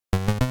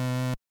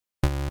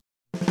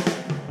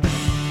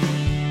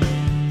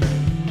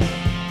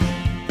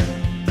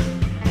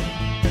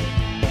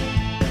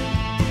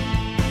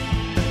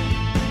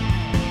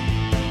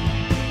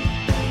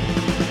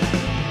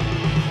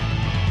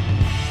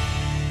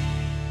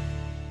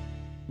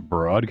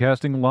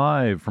Broadcasting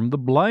live from the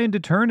blind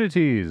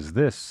eternities,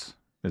 this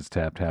is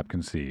Tap Tap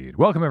Concede.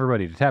 Welcome,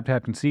 everybody, to Tap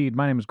Tap Concede.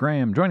 My name is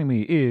Graham. Joining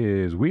me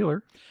is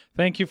Wheeler.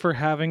 Thank you for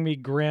having me,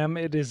 Graham.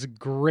 It is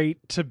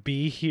great to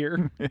be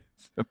here.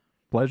 It's a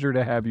pleasure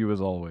to have you as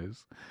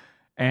always.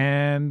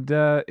 And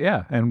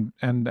and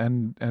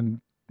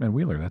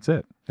Wheeler. That's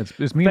it. It's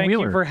me and Thank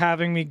Wheeler. you for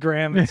having me,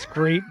 Graham. It's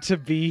great to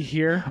be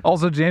here.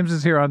 Also, James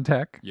is here on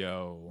tech,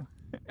 Yo.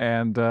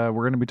 and we're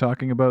going to be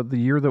talking about the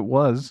year that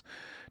was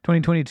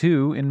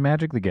 2022 in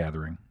Magic: The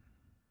Gathering.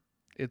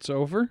 It's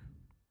over?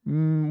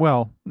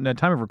 Well, at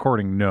time of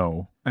recording,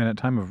 no, and at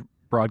time of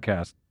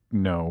broadcast,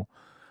 no.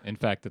 In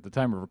fact, at the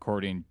time of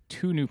recording,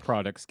 2 new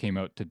products came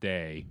out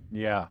today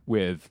Yeah.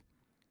 with,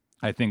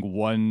 I think,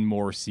 1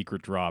 more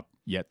secret drop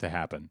yet to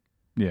happen.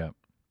 Yeah.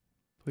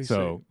 Please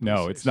So, say-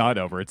 no, please it's say not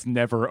so. over. It's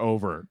never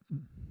over.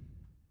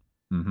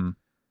 Mm-hmm.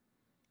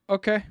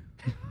 Okay.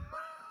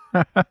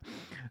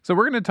 So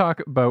we're going to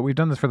talk about, we've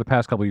done this for the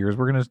past couple of years.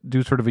 We're going to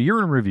do sort of a year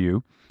in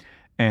review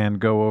and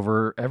go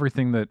over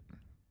everything that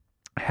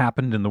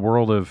happened in the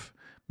world of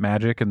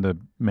Magic and the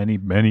many,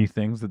 many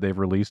things that they've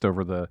released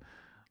over the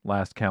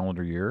last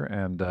calendar year.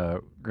 And we're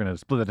going to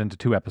split that into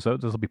 2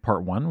 episodes. This will be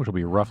part 1, which will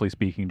be roughly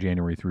speaking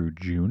January through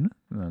June.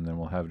 And then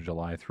we'll have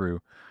July through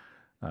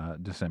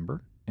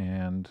December.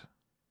 And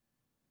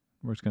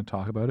we're just going to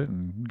talk about it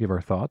and give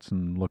our thoughts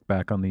and look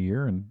back on the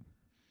year. And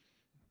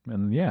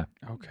yeah.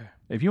 Okay.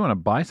 If you want to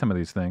buy some of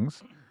these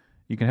things,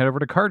 you can head over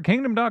to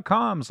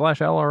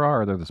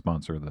cardkingdom.com/LRR. They're the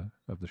sponsor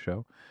of the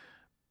show.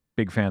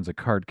 Big fans of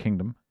Card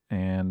Kingdom,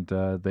 and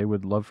they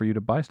would love for you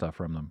to buy stuff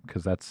from them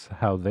because that's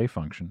how they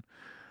function.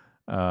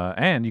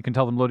 And you can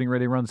tell them Loading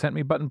Ready Run sent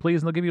me button,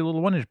 please, and they'll give you a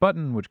little 1-inch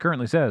button, which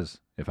currently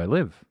says, if I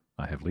live,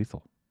 I have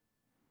lethal.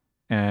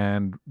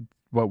 And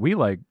what we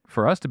like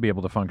for us to be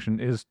able to function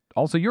is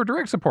also your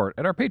direct support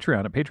at our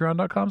Patreon at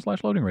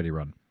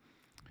patreon.com/loadingreadyrun.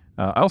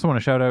 I also want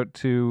to shout out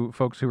to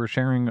folks who are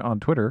sharing on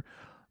Twitter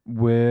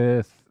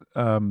with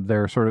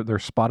their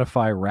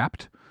Spotify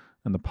Wrapped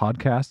and the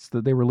podcasts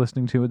that they were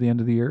listening to at the end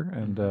of the year,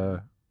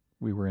 and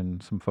we were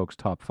in some folks'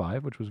 top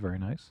 5, which was very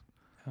nice.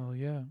 Hell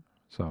yeah.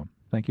 So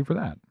thank you for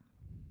that.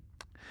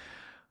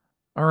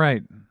 All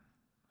right,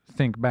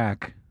 think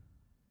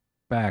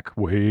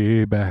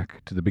way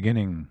back to the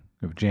beginning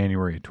of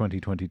January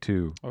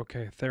 2022.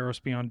 Okay.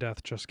 Theros Beyond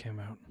Death just came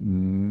out.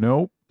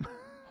 Nope.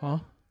 Huh?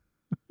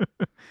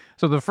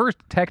 So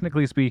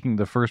technically speaking,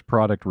 the first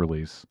product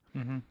release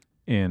Mm-hmm.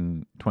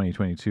 in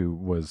 2022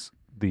 was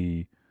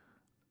the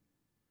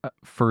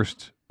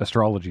first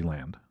astrology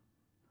land,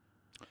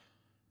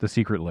 the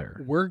Secret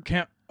Lair. We're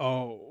going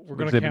Which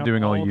to they've been count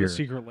doing all all year. the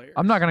secret layers.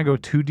 I'm not going to go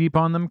too deep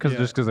on them Yeah.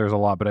 because there's a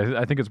lot, but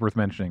I think it's worth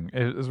mentioning.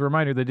 As a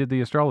reminder, they did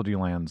the astrology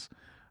lands.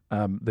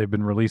 They've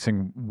been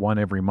releasing one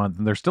every month,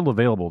 and they're still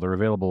available. They're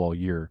available all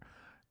year,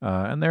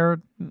 and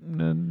they're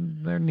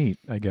neat,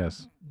 I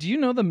guess. Do you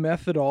know the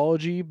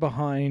methodology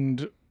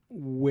behind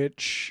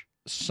which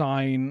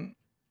sign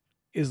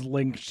is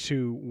linked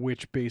to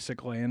which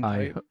basic land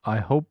type? I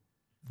hope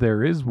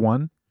there is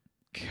one,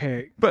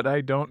 Okay. but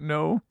I don't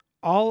know.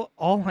 All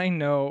I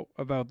know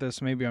about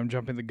this, maybe I'm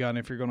jumping the gun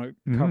if you're going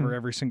to cover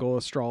every single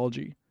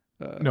astrology.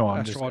 No,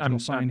 I'm astrological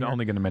sign here.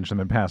 only going to mention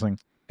them in passing.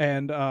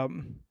 And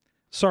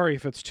sorry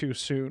if it's too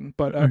soon,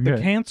 but the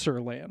Okay. Cancer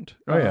land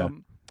Oh, yeah.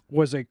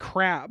 was a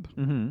crab,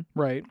 Mm-hmm.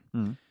 right?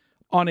 Mhm.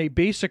 On a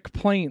basic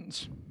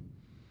plains.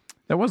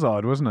 That was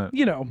odd, wasn't it?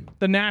 You know,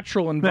 the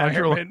natural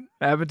Natural environment.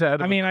 habitat.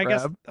 Of I mean, a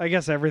crab. I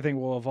guess everything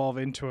will evolve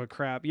into a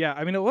crab. Yeah,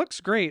 I mean, it looks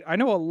great. I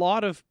know a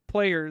lot of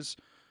players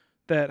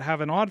that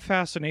have an odd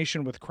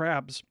fascination with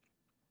crabs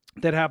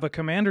that have a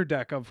commander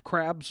deck of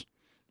crabs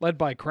led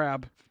by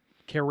Crab,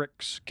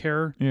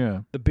 Care,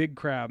 Yeah, the big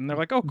crab. And they're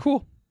like, oh,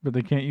 cool. but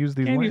they can't use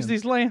these. Can't lands. use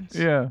these lands.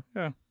 Yeah.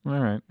 Yeah. All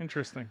right.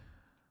 Interesting.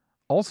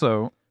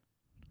 Also,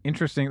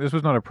 interesting. This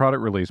was not a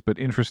product release, but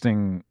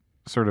interesting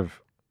sort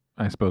of,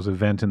 I suppose,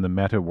 event in the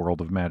meta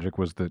world of Magic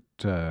was that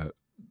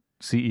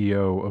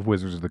CEO of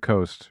Wizards of the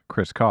Coast,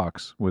 Chris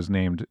Cox, was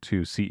named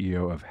to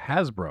CEO of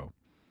Hasbro.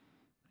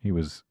 He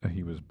was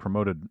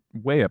promoted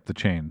way up the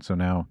chain. So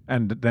now,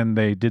 and then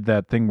they did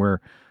that thing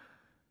where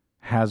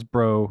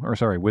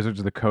Wizards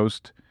of the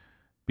Coast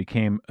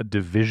became a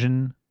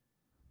division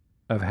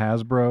of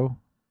Hasbro,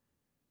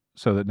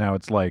 so that now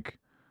it's like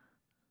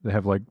they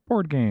have like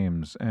board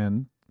games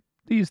and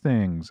these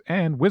things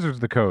and Wizards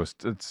of the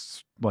Coast.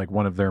 It's like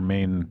one of their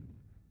main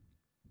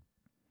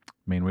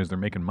ways they're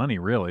making money,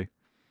 really.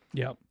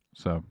 Yep.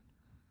 So,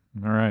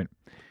 all right.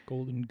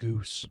 Golden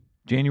Goose.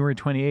 January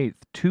 28th,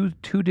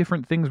 two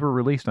different things were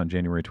released on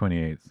January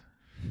 28th.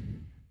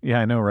 Yeah,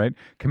 I know, right?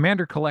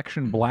 Commander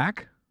Collection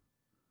Black.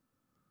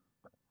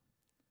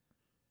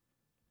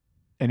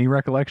 Any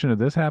recollection of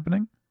this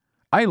happening?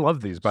 I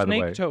love these, by the way.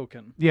 Snake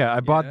token. Yeah, I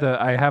bought Yeah.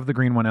 I have the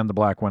green one and the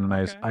black one, and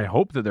Okay. I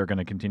hope that they're going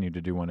to continue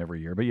to do one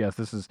every year. But yes,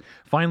 this is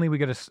finally we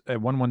get a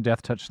 1/1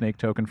 Death Touch Snake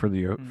token for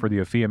the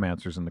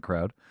Ophiamancers in the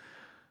crowd,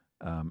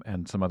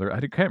 and some other. I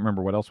can't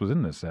remember what else was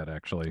in this set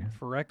actually.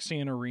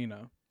 Phyrexian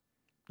Arena.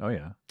 Oh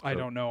yeah, I So,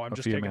 don't know. I'm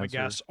just taking a Ophiamancer.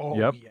 guess. Oh,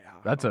 Yep. yeah.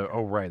 That's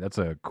okay. right. That's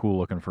a cool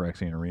looking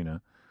Phyrexian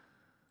Arena.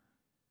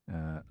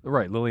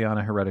 Right,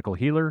 Liliana Heretical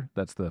Healer.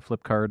 That's the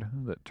flip card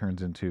that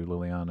turns into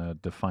Liliana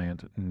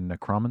Defiant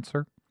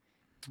Necromancer.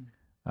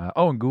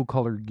 And Ghoul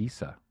Color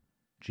Gisa.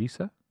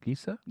 Gisa?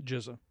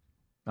 Jizza,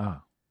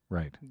 Ah,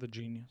 right. the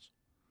genius.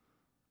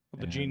 Well,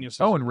 the And- genius.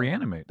 and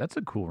Reanimate. That's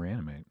a cool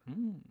Reanimate.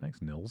 Mm.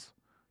 Thanks, Nils.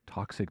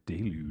 Toxic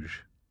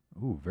Deluge.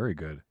 Ooh, very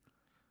good.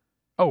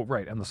 Oh,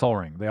 right, and the Sol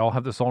Ring. They all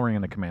have the Sol Ring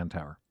and a command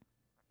tower.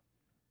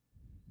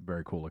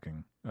 Very cool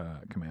looking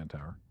command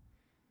tower.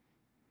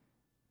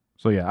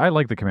 So yeah, I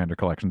like the Commander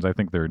collections. I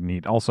think they're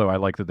neat. Also, I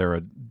like that they're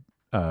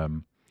a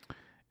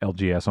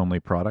LGS only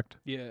product.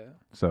 Yeah.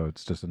 So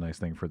it's just a nice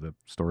thing for the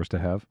stores to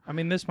have. I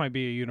mean, this might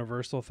be a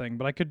universal thing,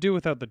 but I could do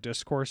without the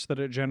discourse that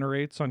it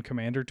generates on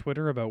Commander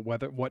Twitter about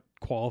what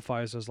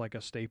qualifies as like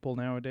a staple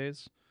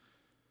nowadays.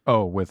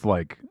 Oh, with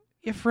like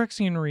Yeah,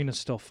 Phyrexian Arena's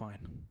still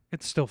fine.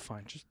 It's still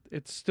fine.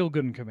 It's still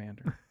good in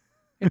Commander.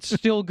 It's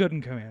still good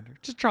in Commander.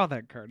 Just draw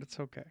that card. It's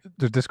okay.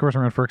 there's discourse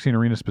around Phyrexian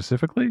Arena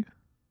specifically.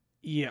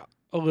 Yeah,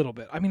 a little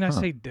bit. I mean, I Huh.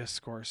 say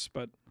discourse,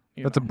 but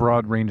That's a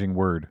broad ranging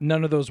word.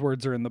 none of those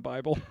words are in the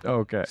Bible.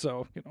 Okay.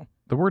 So,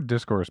 The word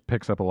discourse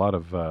picks up a lot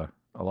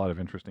of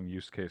interesting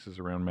use cases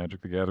around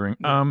Magic the Gathering.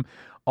 Yeah.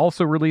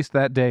 Also released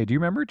that day. Do you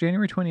remember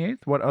January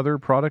 28th? What other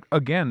product?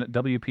 Again,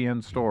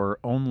 WPN store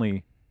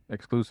only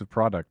exclusive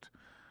product.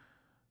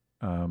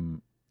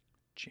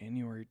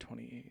 January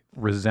 28th.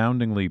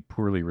 Resoundingly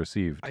poorly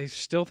received. I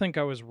still think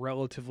I was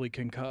relatively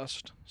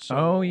concussed. So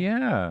Oh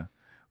yeah.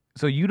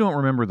 So you don't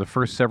remember the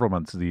first several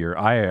months of the year.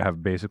 I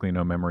have basically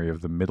no memory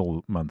of the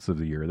middle months of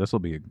the year. This will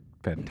be a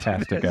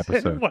fantastic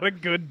episode. What a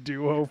good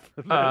duo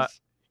for this.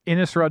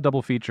 Innistrad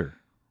double feature.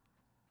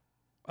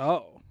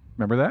 Oh,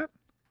 Remember that?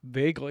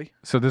 vaguely.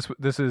 So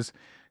this is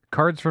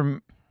cards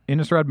from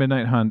Innistrad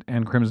Midnight Hunt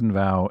and Crimson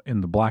Vow in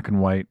the black and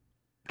white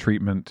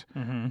treatment,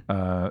 Mm-hmm.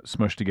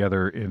 smushed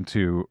together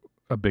into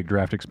a big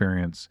draft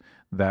experience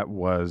that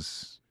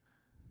was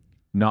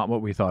not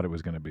what we thought it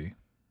was going to be.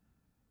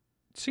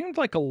 Seemed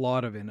like a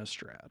lot of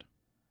Innistrad.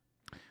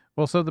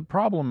 Well, so the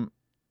problem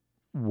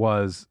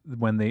was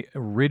when they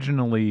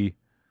originally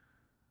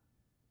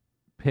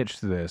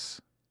pitched this,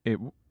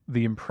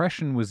 the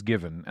impression was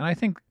given, and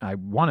I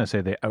want to say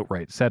they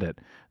outright said it,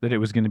 that it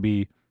was going to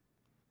be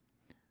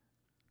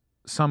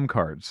some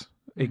cards.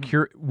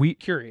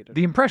 Curated.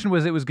 The impression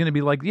was it was going to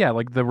be like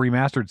the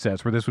remastered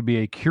sets, where this would be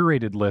a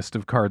curated list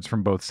of cards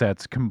from both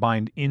sets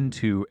combined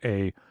into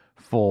a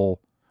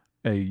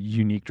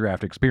unique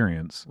draft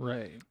experience.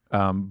 Right.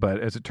 But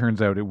as it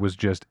turns out, it was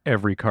just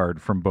every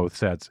card from both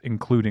sets,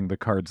 including the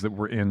cards that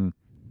were in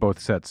both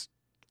sets.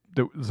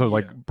 So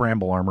like Yeah.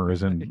 Bramble Armor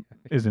is in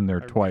there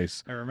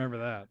twice. I remember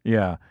that.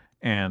 Yeah,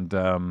 and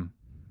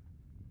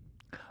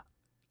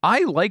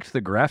I liked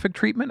the graphic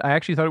treatment. I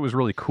actually thought it was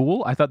really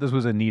cool. I thought this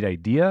was a neat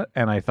idea,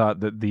 and I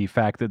thought that the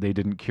fact that they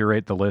didn't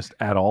curate the list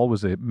at all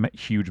was a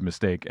huge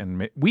mistake.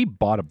 And we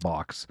bought a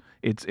box.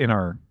 It's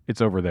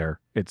over there.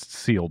 It's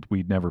sealed.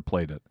 We never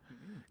played it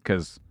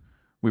because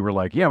we were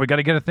like, yeah, we got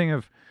to get a thing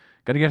of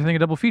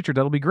double feature.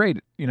 That'll be great.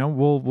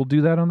 We'll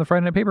do that on the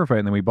Friday Night Paper Fight.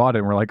 And then we bought it,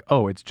 and we're like,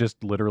 oh, it's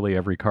just literally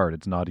every card.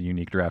 It's not a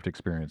unique draft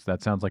experience.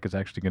 That sounds like it's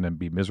actually going to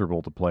be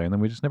miserable to play. And then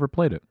we just never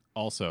played it.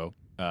 Also,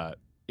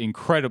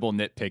 incredible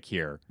nitpick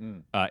here.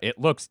 It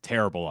looks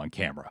terrible on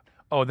camera.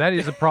 Oh, that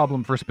is a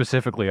problem for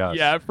specifically us.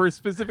 Yeah, for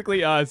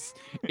specifically us,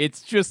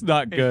 it's just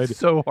not good. It's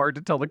so hard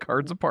to tell the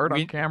cards apart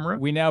on camera.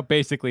 We now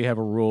basically have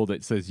a rule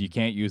that says you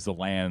can't use the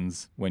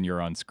lands when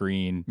you're on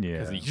screen. Yeah.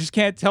 Because you just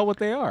can't tell what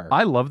they are.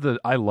 I love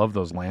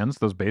those lands,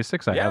 those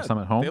basics. I have some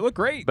at home. They look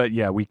great. But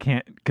yeah, we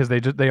can't because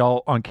they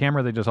all on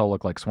camera they just all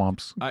look like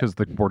swamps because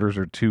the borders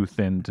are too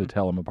thin to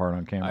tell them apart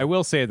on camera. I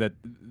will say that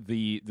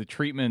the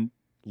treatment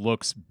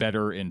looks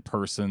better in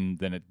person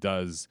than it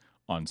does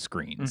on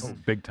screens. Oh,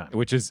 big time.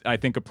 Which is, I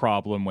think, a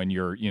problem when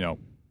your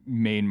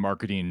main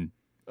marketing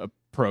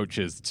approach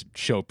is to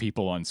show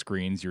people on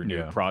screens your new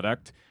Yeah.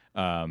 product.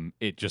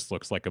 It just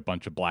looks like a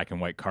bunch of black and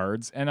white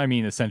cards, and I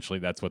mean, essentially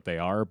that's what they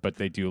are. But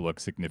they do look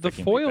The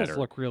significantly foils better.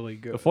 look really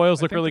good. The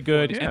foils I look think really the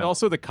good, foils- and Yeah.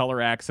 also the color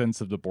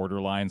accents of the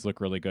border lines look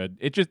really good.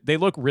 They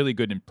look really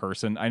good in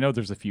person. I know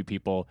there's a few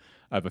people.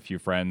 I have a few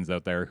friends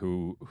out there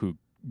who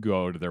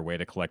go out of their way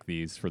to collect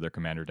these for their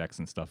commander decks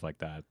and stuff like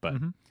that. But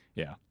Mhm.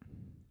 yeah.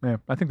 Yeah,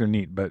 I think they're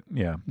neat, but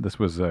yeah, this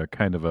was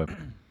kind of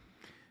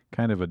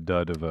a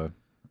dud of a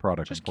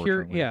product. Just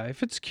unfortunately. yeah,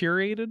 if it's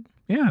curated,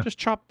 Yeah. just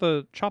chop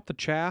the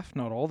chaff,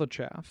 not all the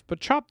chaff, but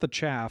chop the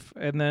chaff,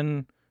 and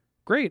then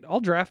great,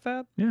 I'll draft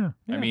that. Yeah.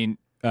 Yeah. I mean,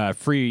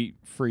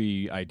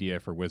 free idea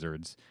for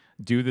Wizards.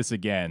 Do this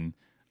again.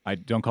 I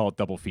don't call it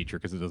double feature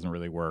because it doesn't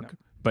really work. No.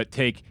 But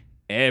take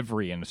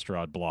every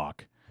Innistrad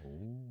block,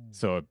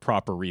 so a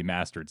proper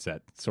remastered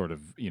set, sort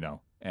of,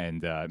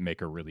 and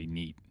make a really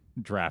neat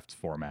draft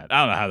format.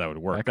 I don't know how that would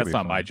work. That could That's be not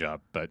fun. my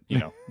job, but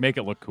make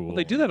it look cool. Well,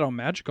 they do that on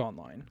Magic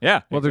Online.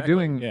 Yeah. Well, they're exactly.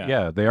 doing.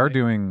 Yeah, they are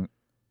doing.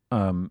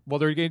 Well,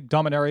 they're getting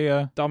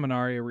Dominaria.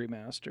 Dominaria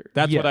remastered.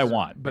 That's what I Yes,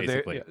 want, but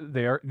basically.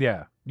 they are.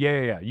 Yeah.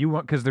 You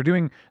want because they're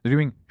doing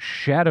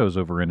Shadows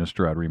over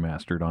Innistrad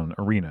remastered on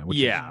Arena, which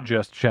Yeah. is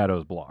just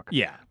Shadows block.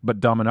 Yeah. But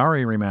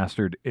Dominaria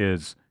remastered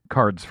is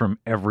cards from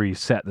every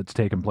set that's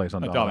taken place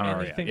on A Dominaria.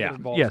 Dominaria. Anything yeah. that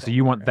involves Yeah, so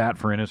you want Dominaria. that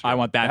for Innistrad. I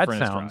want that for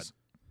Innistrad. sounds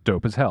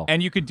dope as hell.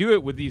 And you can do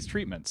it with these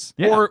treatments,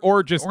 Yeah.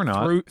 or just Or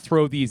not.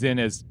 throw these in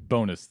as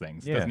bonus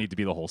things. Yeah. Doesn't need to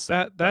be the whole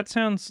set. That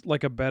sounds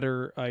like a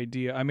better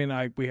idea. I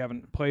mean, we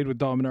haven't played with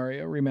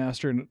Dominaria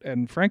Remastered,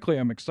 and frankly,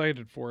 I'm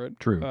excited for it.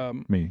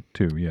 True. Me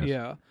too, yes.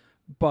 Yeah,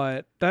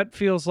 but that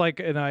feels like,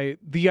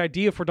 the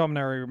idea for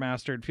Dominaria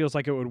Remastered feels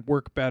like it would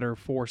work better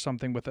for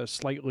something with a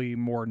slightly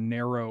more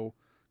narrow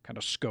kind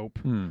of scope.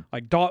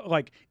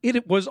 Like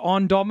it was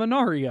on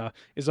Dominaria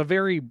is a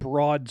very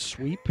broad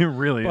sweep. It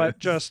really But is.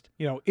 just,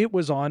 it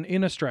was on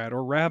Innistrad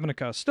or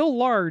Ravnica, still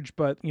large,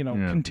 but, Yeah.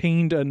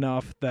 contained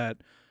enough that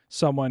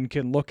someone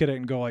can look at it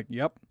and go like,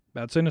 yep,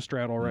 that's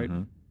Innistrad, all right.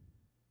 Mhm.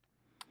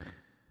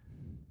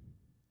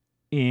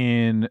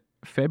 In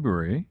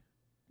February,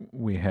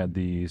 we had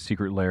the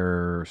Secret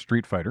Lair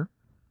Street Fighter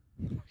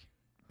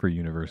for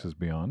Universes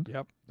Beyond.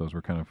 Yep. Those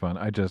were kind of fun.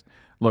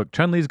 Look,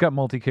 Chun-Li's got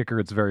multi-kicker.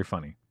 It's very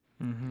funny.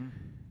 Mm-hmm.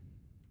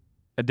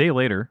 A day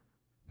later,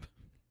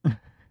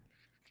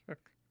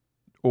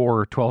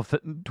 or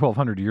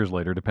 1,200 years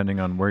later, depending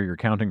on where you're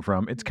counting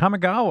from, it's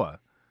Kamigawa.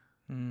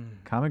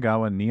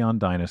 Kamigawa Neon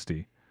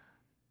Dynasty.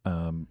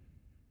 I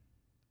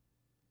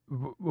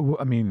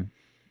mean,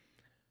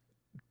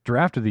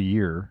 draft of the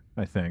year,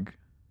 I think.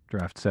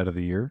 Draft set of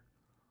the year.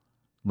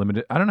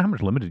 Limited. I don't know how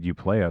much limited you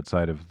play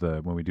outside of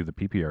when we do the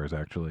PPRs,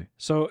 actually.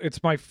 So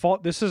it's my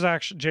fault. This is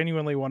actually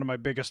genuinely one of my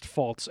biggest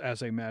faults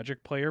as a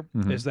Magic player,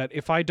 Mhm. is that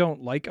if I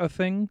don't like a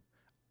thing,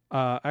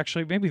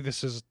 actually, maybe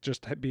this is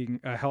just having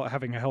a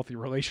healthy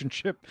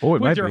relationship Oh, it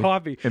with might your be.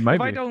 hobby. It might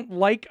if I be. don't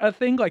like a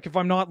thing, like if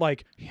I'm not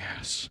like,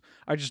 yes,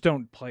 I just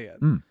don't play it.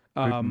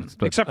 But-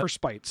 Except for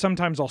spite.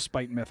 Sometimes I'll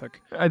spite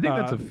Mythic. I think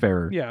that's a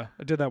fair. Yeah,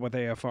 I did that with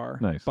AFR.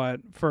 Nice.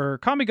 But for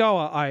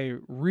Kamigawa, I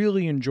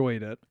really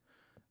enjoyed it.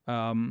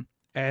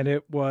 And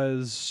it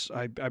was,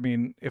 I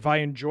mean, if I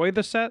enjoy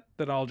the set,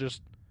 then I'll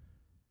just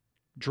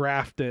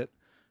draft it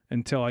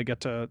until I get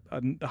to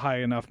a high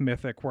enough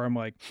Mythic where I'm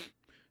like,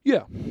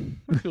 yeah,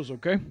 that feels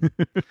okay.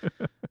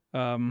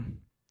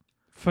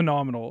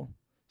 Phenomenal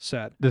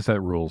set. This set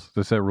rules.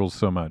 This set rules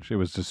so much. It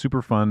was just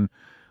super fun.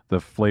 The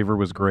flavor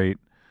was great.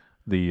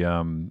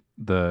 There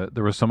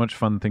was so much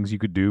fun things you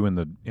could do in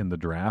the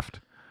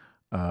draft.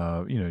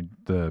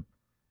 The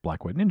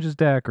Black White Ninjas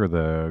deck or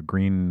the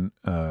green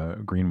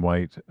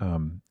white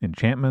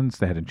enchantments.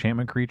 They had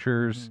enchantment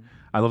creatures.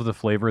 I love the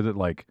flavor that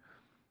like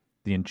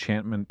the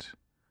enchantment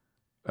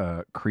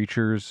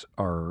creatures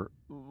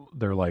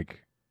they're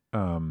like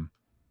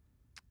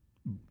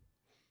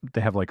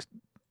they have like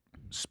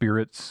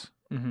spirits.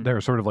 Mhm.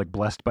 They're sort of like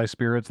blessed by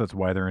spirits. That's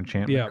why they're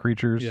enchantment Yeah.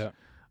 creatures. Yeah.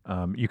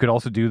 You could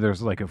also do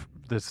there's like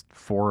this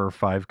 4 or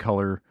 5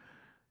 color,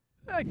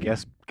 I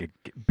guess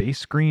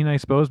base green, I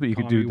suppose, but you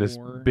could do Kami this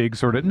War. big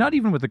sort of not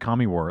even with the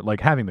Kami War. Like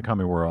having the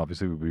Kami War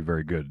obviously would be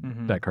very good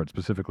Mhm. that card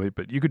specifically,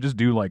 but you could just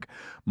do like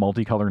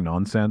multicolor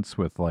nonsense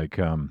with like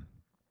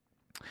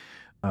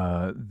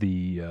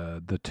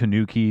the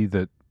Tanuki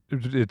that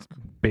it's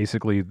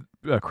basically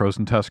a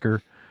Croson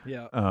Tusker.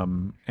 Yeah.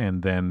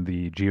 And then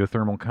the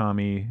geothermal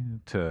Kami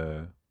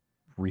to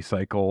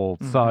recycle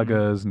Mhm.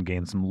 sagas and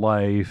gain some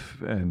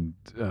life. And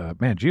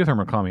man,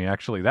 geothermal Kami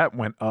actually that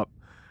went up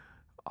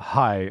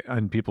high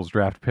on people's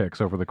draft picks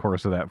over the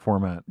course of that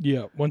format.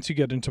 Yeah. Once you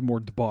get into more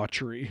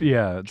debauchery.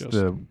 Yeah, it's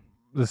Just-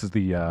 this is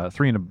the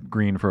 3 and a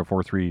green for a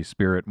 4/3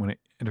 spirit. When it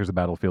enters the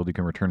battlefield, you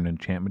can return an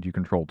enchantment you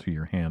control to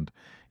your hand.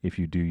 If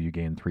you do, you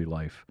gain 3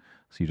 life.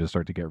 So you just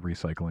start to get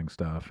recycling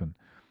stuff. And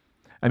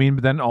I mean,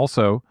 but then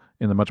also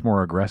in the much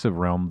more aggressive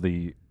realm,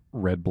 the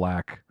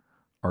red-black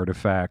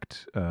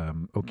artifact,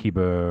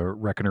 Okiba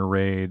Reckoner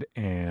Raid,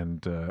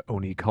 and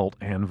Oni Cult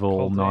Anvil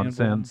Cult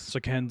nonsense.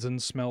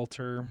 Sakenzen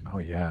Smelter. Oh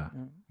yeah,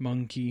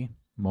 Monkey.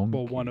 Monkey.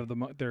 Well, one of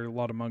the there are a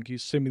lot of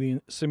monkeys.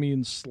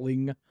 Simeon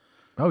Sling,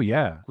 Oh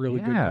yeah,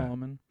 really good Yeah.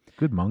 common.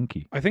 Good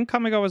monkey. I think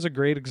Kamigawa is a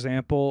great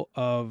example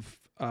of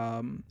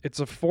it's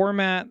a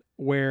format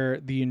where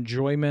the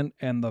enjoyment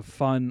and the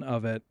fun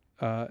of it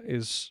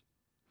is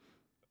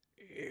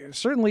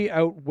certainly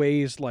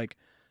outweighs like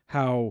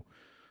how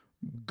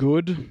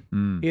good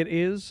Mm. it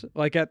is.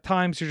 Like at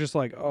times you're just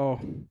like, oh,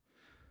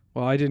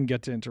 well, I didn't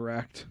get to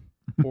interact.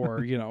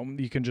 Or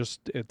you can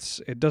just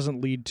it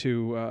doesn't lead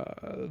to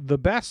the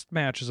best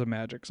matches of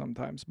Magic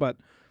sometimes, but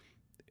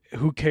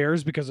who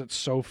cares because it's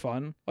so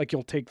fun. Like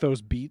you'll take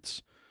those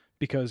beats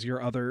because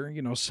your other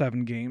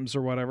 7 games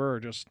or whatever are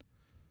just,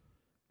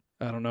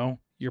 I don't know,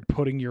 you're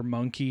putting your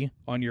monkey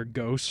on your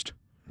ghost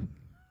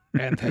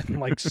and then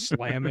like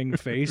slamming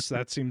face.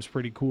 That seems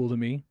pretty cool to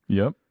me.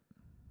 Yep.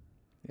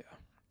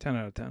 10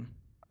 out of 10.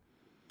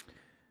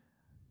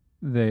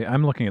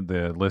 I'm looking at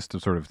the list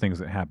of sort of things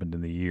that happened in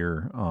the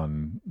year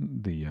on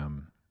the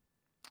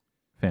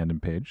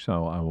fandom page,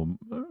 so I will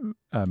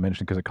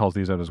mention because it calls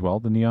these out as well.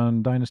 The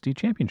Neon Dynasty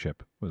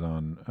Championship was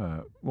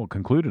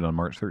concluded on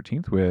March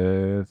 13th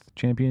with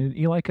champion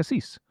Eli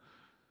Cassis,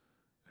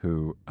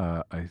 who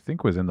I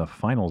think was in the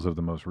finals of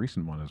the most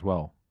recent one as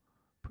well,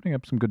 putting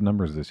up some good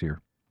numbers this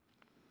year.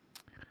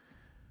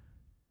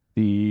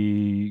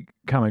 The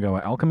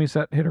Kamigawa Alchemy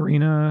set hit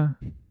Arena.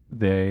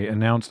 They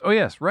announced, oh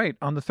yes, right,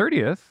 on the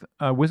 30th,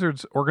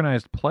 Wizards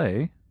Organized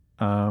Play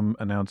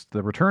announced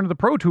the return of the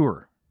Pro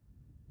Tour.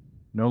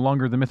 No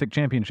longer the Mythic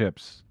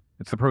Championships.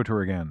 It's the Pro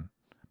Tour again.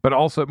 But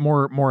also,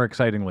 more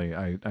excitingly,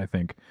 I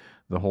think,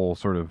 the whole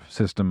sort of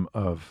system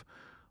of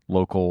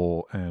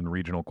local and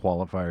regional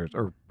qualifiers,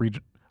 or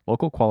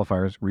local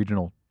qualifiers,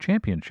 regional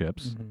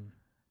championships,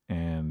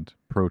 and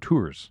Pro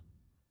Tours.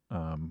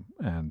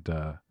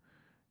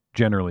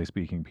 Generally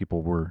speaking,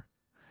 people were...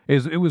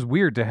 It was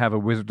weird to have a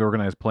Wizards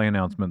Organized Play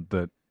announcement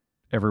that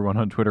everyone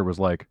on Twitter was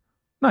like,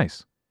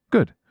 nice,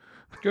 good.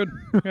 Good.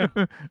 Yeah.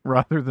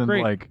 Rather than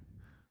Great. like,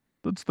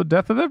 that's the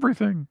death of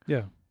everything.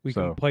 Yeah. We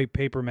So- can play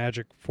Paper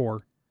Magic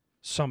for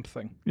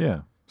something.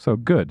 Yeah. So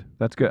good.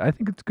 That's good. I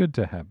think it's good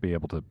to be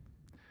able to...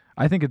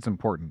 I think it's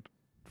important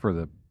for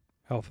the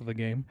Health of the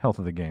game. health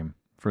of the game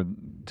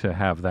to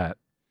have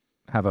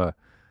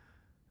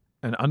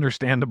an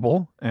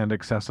understandable and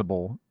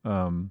accessible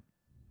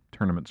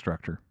tournament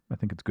structure. I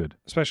think it's good.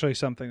 Especially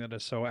something that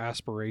is so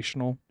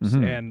aspirational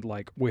Mhm. and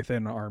like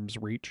within arm's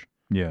reach.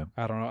 Yeah.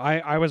 I don't know.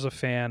 I was a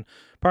fan.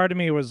 Part of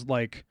me was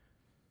like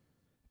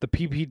the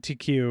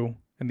PPTQ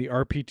and the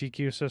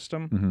RPTQ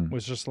system Mhm.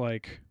 was just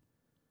like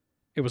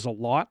it was a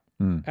lot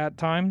Mm. at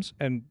times,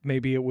 and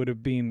maybe it would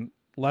have been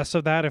less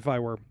of that if I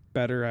were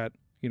better at,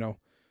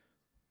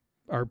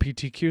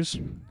 RPTQs.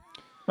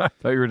 I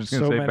thought you were just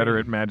going to So say many. better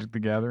at Magic the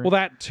Gathering. Well,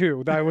 that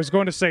too. I was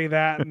going to say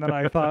that, and then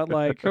I thought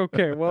like,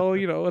 okay, well,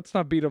 let's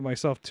not beat up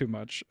myself too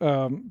much.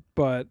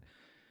 But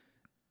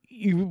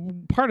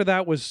part of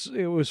that was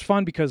it was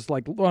fun because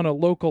like on a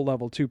local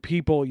level too,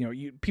 people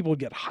people would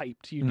get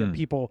hyped. You get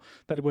people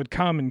that would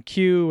come and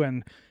queue,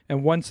 and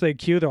once they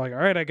queue, they're like, all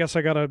right, I guess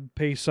I got to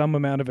pay some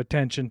amount of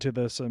attention to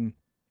this, and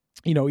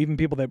even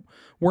people that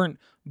weren't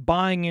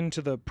buying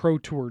into the Pro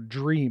Tour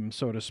dream,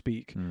 so to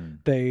speak,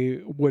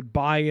 they would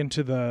buy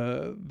into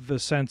the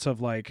sense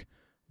of like,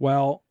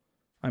 well,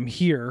 I'm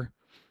here.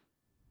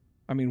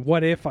 I mean,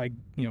 what if I,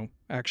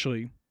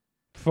 actually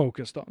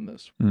focused on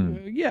this?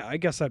 Yeah, I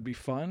guess that'd be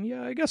fun.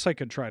 Yeah, I guess I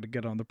could try to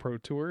get on the Pro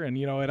Tour. And,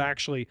 it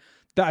actually,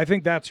 I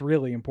think that's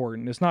really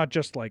important. It's not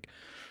just like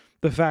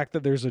the fact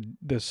that there's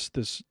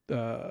this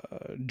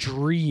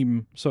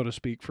dream, so to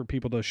speak, for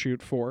people to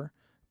shoot for,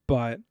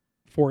 but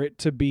for it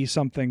to be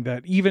something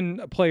that even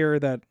a player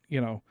that,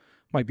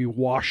 might be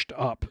washed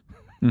up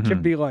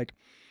can be like,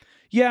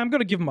 yeah, I'm going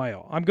to give my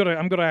all. I'm going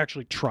to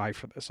actually try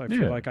for this. I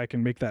feel Yeah. like I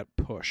can make that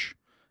push.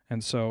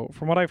 And so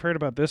from what I've heard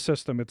about this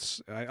system,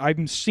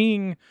 I'm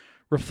seeing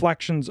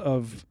reflections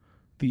of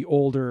the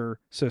older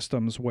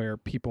systems where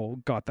people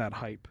got that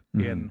hype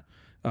in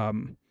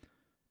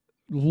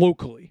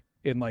locally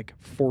in like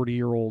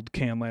 40-year-old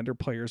Canlander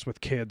players with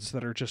kids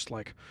that are just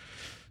like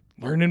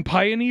learning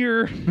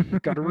Pioneer,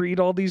 got to read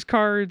all these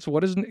cards.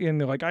 What is in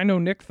like, I know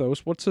Nykthos.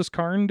 What's this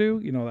Karn do?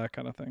 That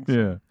kind of thing. So,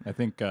 Yeah. I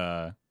think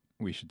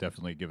we should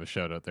definitely give a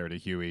shout out there to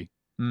Huey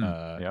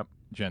Yep.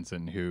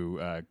 Jensen, who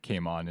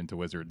came on into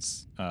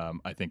Wizards,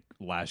 I think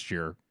last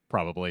year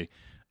probably,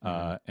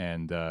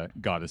 and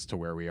got us to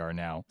where we are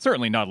now.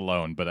 Certainly not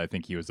alone, but I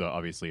think he was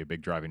obviously a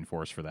big driving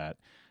force for that.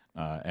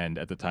 And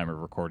at the time of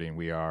recording,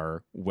 we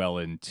are well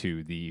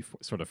into the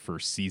sort of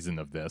first season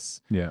of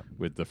this, Yeah.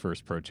 with the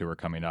first Pro Tour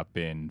coming up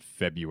in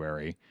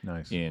February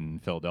Nice. in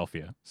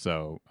Philadelphia.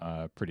 So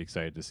pretty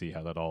excited to see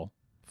how that all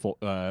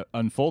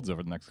unfolds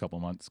over the next couple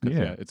of months. 'Cause,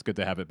 Yeah. it's good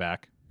to have it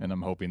back, and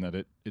I'm hoping that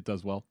it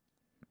does well.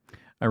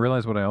 I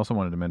realized what I also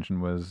wanted to mention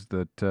was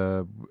that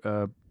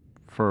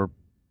for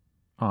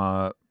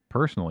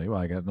personally, well,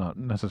 I guess not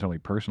necessarily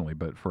personally,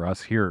 but for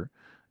us here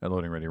at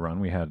Loading Ready Run,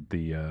 we had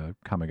the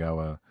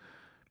Kamigawa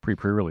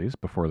pre-release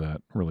before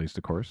that released,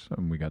 of course,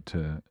 and we got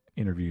to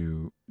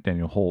interview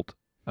Daniel Holt,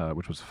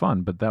 which was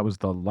fun, but that was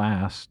the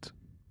last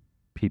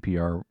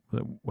PPR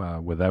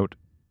without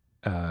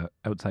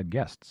outside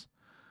guests,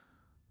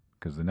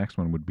 because the next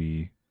one would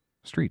be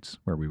Streets,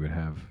 where we would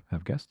have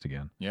guests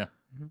again. Yeah.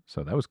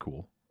 So that was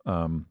cool.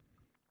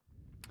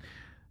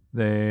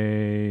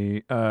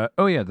 The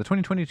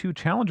 2022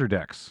 Challenger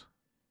decks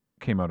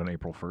came out on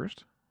April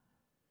 1st.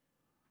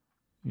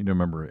 You don't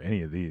remember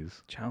any of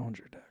these.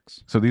 Challenger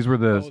decks. So these were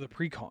the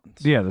precons.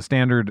 the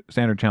standard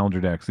Challenger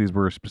decks. These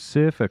were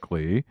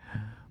specifically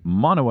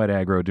Mono White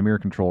Aggro,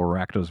 Dimir Control,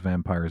 Rakdos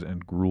Vampires,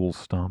 and Gruul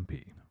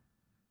Stompy.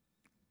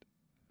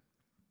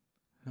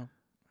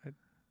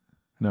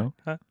 No?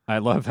 I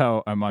love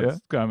how I'm on Yeah.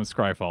 I'm a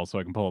Scryfall, so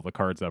I can pull all the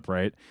cards up,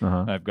 right?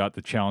 Uh-huh. I've got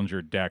the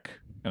Challenger deck,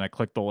 and I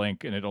click the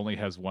link, and it only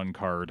has one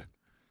card,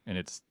 and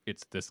it's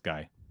this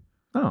guy.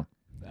 Oh.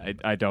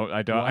 I don't.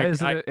 Why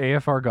is it an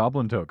AFR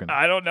Goblin token?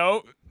 I don't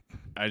know.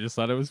 I just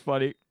thought it was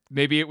funny.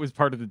 Maybe it was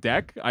part of the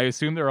deck. I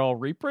assume they're all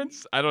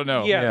reprints. I don't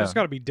know. Yeah, Yeah. there's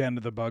got to be Den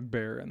of the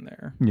Bugbear in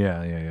there.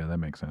 Yeah, that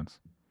makes sense.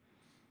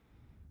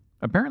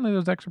 Apparently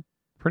those decks are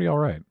pretty all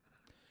right.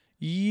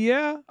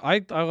 Yeah, I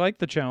like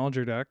the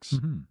Challenger decks.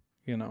 Mhm.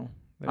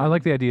 I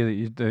like the idea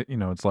that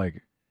it's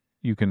like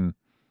you can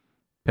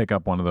pick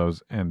up one of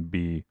those and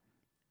be.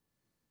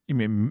 You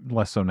mean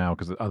less so now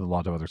because a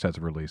lot of other sets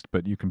have released,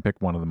 but you can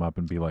pick one of them up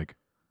and be like,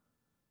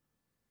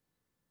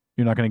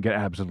 You're not going to get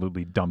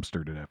absolutely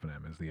dumpstered at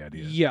F&M is the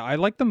idea. Yeah, I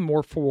like them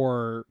more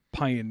for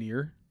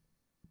Pioneer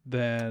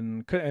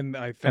than, and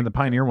I think And the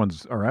Pioneer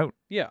ones are out.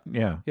 yeah,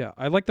 Yeah. yeah,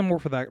 I like them more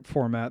for that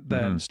format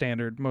than Mhm.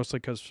 standard, mostly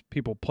because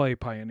people play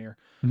Pioneer,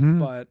 Mhm.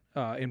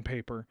 but in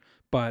paper.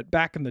 But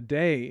back in the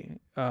day,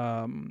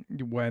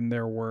 when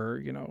there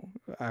were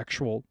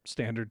actual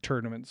standard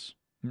tournaments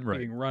Right.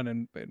 being run,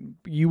 and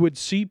you would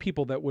see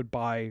people that would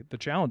buy the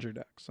Challenger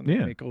decks and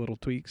Yeah. make a little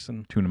tweaks,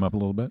 and Tune them up a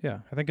little bit.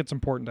 yeah, I think it's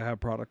important to have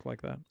product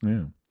like that.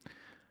 Yeah.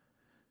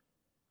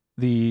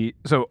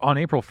 So on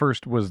April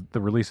 1st was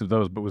the release of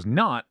those, but was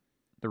not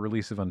the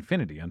release of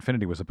Infinity.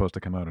 Infinity was supposed to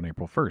come out on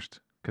April 1st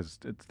because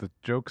it's the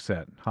joke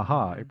set.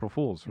 Haha, April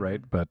Fools,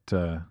 right? But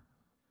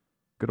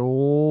good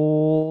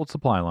old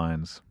supply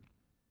lines.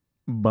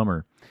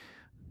 Bummer.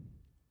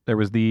 There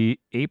was the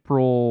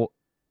April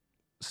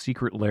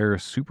Secret Lair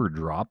Super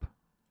Drop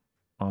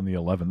on the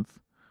 11th,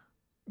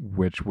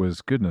 which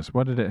was, goodness,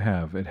 what did it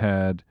have? It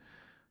had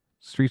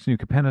Streets New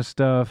Capenna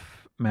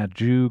stuff, Matt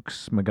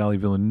Jukes, Magali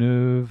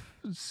Villeneuve,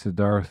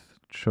 Siddharth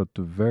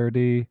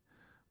Chotaverdi,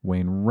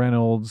 Wayne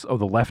Reynolds,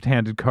 the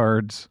left-handed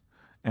cards,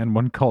 and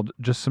one called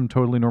Just Some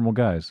Totally Normal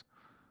Guys.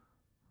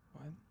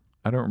 What?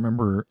 I don't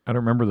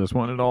remember this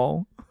one at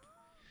all.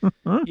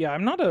 Yeah,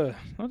 I'm not a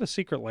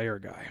Secret Lair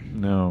guy.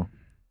 No.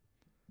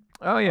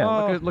 Oh yeah,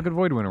 Oh. look at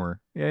Void Winnower.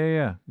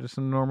 Yeah. Just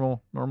some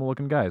normal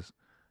looking guys.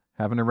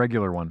 Having a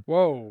regular one.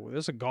 Whoa,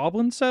 there's a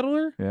Goblin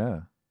Settler?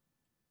 Yeah.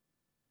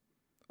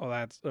 Oh,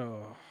 that's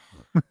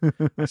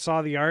I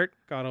saw the art,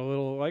 got a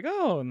little like,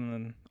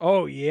 and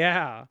then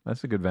yeah,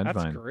 That's a good that's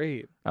Vengevine.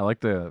 great. I like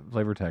the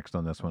flavor text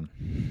on this one.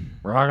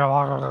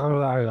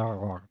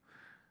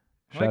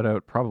 Shout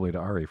out probably to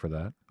Ari for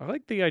that. I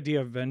like the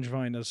idea of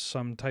Vengevine as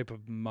some type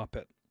of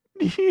Muppet.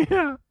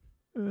 Yeah.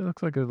 It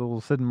looks like a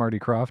little Sid and Marty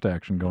Croft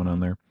action going on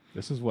there.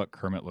 This is what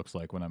Kermit looks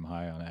like when I'm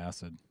high on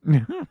acid.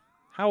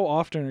 How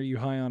often are you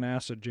high on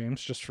acid,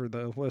 James? Just for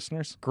the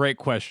listeners. Great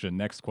question.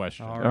 Next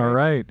question. All All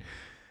right.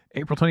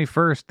 April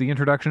 21st, the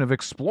introduction of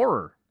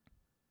Explorer.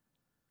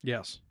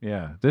 Yes.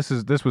 Yeah, this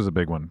was a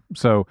big one.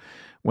 So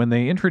when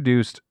they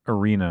introduced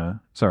Alchemy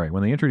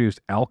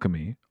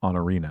on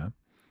Arena,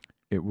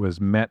 it was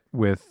met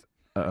with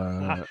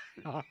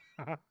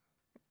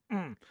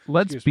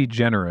let's Excuse be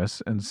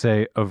generous and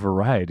say a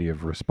variety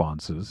of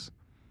responses.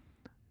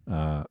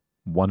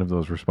 One of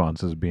those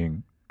responses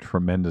being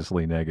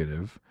tremendously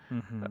negative.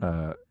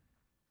 Mhm.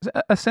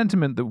 A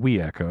sentiment that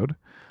we echoed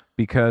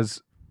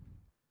because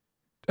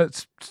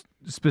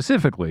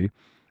specifically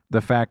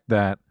the fact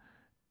that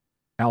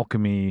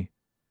Alchemy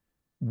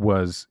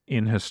was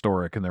in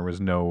Historic and there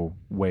was no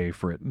way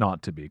for it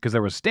not to be, because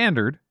there was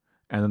Standard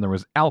and then there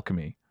was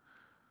Alchemy,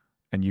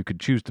 and you could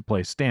choose to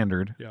play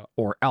Standard Yeah.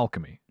 or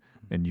Alchemy,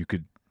 and you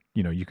could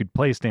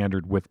play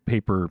Standard with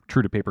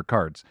true to paper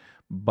cards,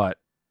 but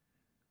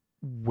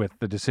with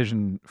the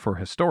decision for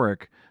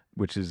Historic,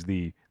 which is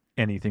the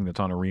anything that's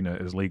on Arena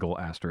is legal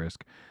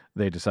asterisk,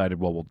 they decided,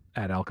 well, we'll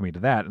add Alchemy to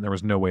that, and there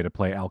was no way to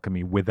play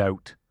Alchemy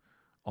without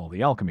all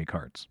the Alchemy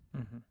cards.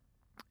 Mhm.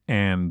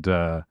 And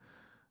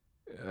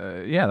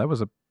yeah, that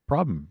was a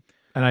problem.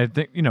 And I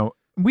think,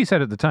 we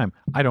said at the time,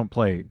 I don't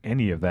play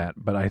any of that,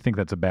 but I think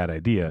that's a bad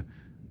idea.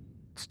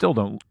 Still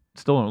don't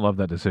love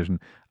that decision.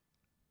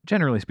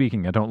 Generally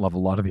speaking, I don't love a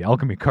lot of the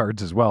Alchemy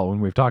cards as well,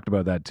 and we've talked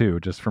about that too.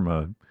 Just from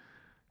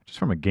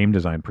a game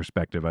design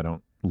perspective, I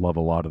don't love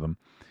a lot of them.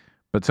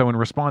 But so in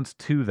response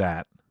to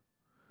that,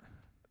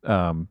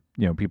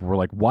 people were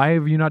like, why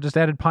have you not just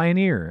added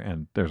Pioneer?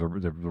 And the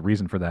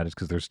reason for that is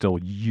because there's still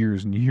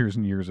years and years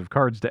and years of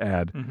cards to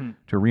add Mhm.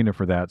 to Arena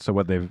for that. So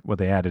what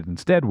they added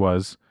instead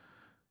was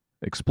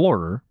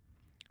Explorer,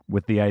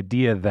 with the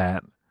idea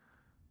that,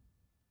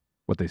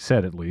 what they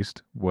said at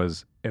least,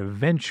 was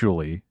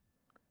eventually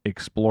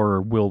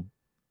Explorer will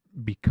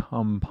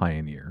become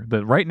Pioneer.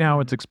 That right now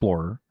it's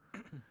Explorer.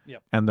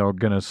 Yep. And they're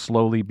going to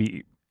slowly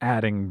be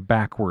adding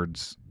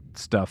backwards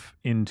stuff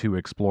into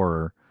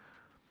Explorer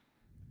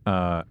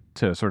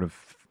to sort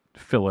of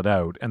fill it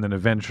out, and then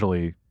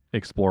eventually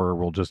Explorer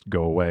will just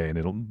go away, and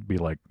it'll be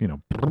like,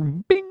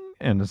 bing,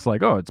 and it's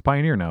like, oh, it's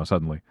Pioneer now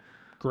suddenly.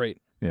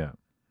 Great. Yeah.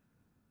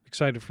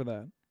 Excited for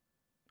that.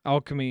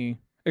 Alchemy.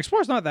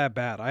 Explorer's not that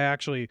bad.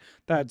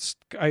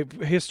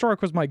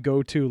 Historic was my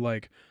go-to,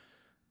 like,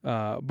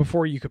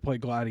 before you could play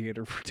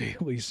Gladiator for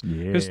dailies.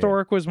 Yeah.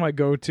 Historic was my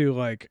go-to,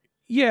 like,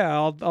 yeah,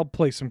 I'll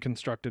play some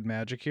constructed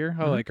magic here.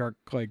 I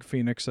like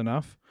Phoenix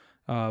enough.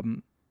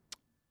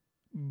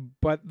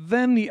 But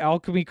then the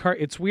Alchemy card,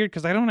 it's weird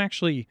because I don't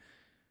actually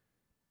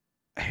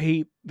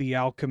hate the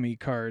Alchemy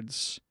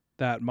cards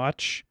that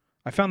much.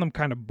 I found them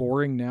kind of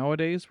boring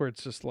nowadays, where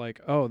it's just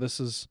like, oh, this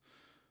is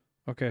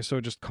okay, so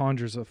it just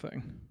conjures a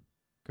thing.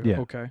 Yeah.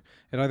 Okay.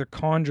 It either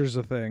conjures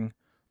a thing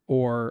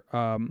or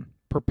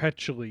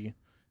perpetually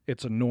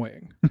it's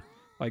annoying.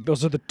 Like,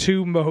 those are the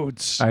two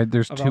modes.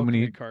 There's of too many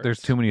Alchemy cards. there's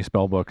too many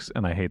spell books,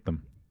 and I hate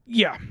them.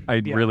 Yeah. I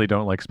Yeah. really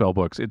don't like spell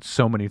books. It's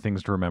so many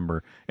things to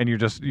remember, and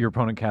your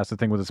opponent casts a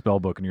thing with a spell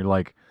book, and you're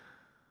like,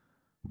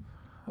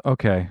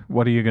 okay,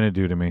 what are you gonna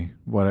do to me?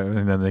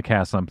 And then they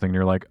cast something, and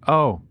you're like,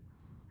 oh,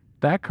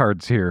 that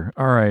card's here.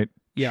 All right.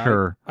 Yeah,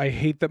 Sure. I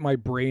hate that my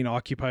brain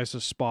occupies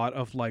a spot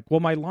of like, well,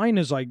 my line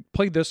is I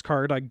play this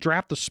card, I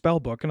draft the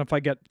spell book, and if I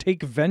get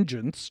Take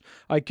Vengeance,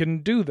 I can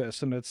do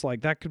this. And it's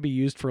like, that could be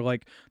used for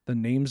like the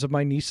names of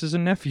my nieces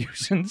and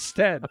nephews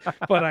instead.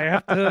 But I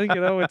have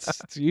to,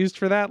 it's used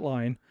for that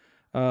line.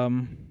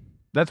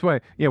 That's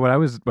why, what I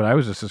was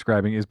just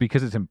describing is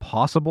because it's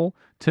impossible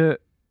to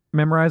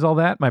memorize all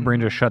that, my brain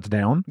just shuts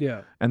down.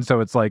 Yeah. And so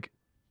it's like,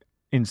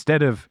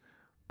 instead of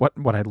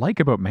what I like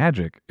about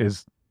Magic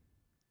is,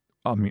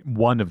 I mean,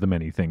 one of the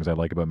many things I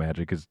like about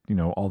Magic is,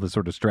 all this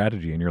sort of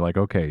strategy. And you're like,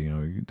 okay,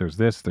 there's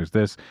this,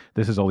 this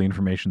is all the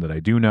information that I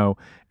do know.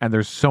 And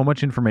there's so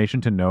much information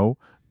to know,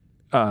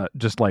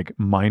 just like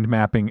mind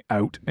mapping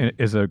out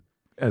as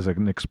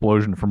an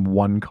explosion from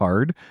one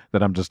card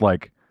that I'm just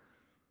like,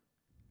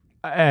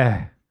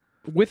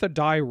 With a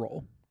die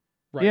roll.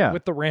 Right. Yeah.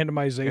 With the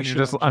randomization. And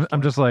you're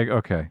I'm just like,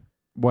 okay,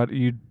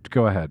 you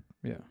go ahead.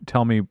 Yeah.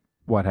 Tell me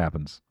what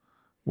happens.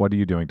 What are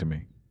you doing to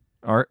me?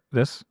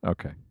 This?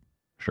 Okay.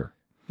 Sure.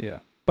 Yeah.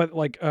 But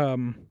like,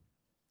 to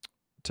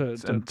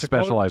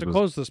Specialized was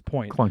close this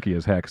point. Clunky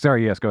as heck.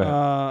 Sorry, yes, go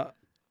ahead.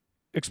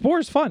 Explore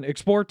is fun.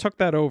 Explore took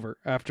that over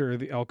after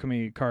the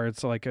alchemy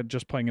cards, like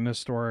just playing an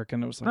historic,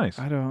 and it was like, Nice.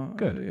 I don't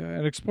Good.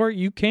 And Explore,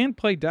 you can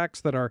play decks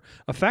that are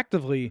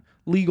effectively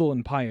legal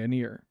and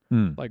Pioneer,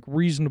 like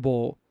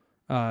reasonable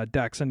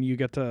decks, and you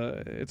get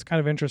to. It's kind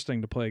of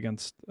interesting to play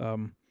against. I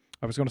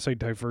was going to say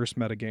diverse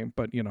metagame,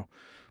 but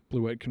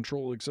blue-white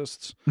control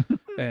exists,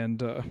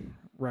 and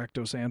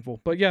Rakdos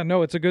Anvil. But yeah,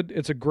 no, it's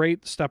a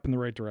great step in the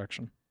right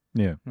direction.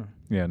 Yeah.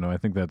 Yeah, no, I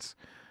think that's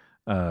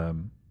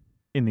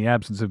in the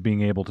absence of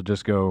being able to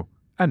just go,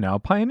 and now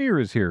Pioneer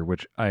is here,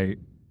 which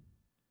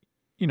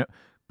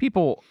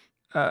people,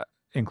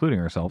 including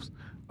ourselves,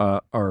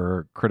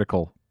 are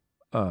critical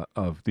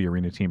of the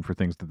Arena team for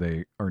things that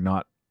they are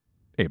not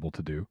able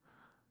to do.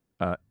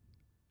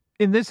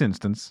 In this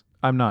instance,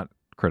 I'm not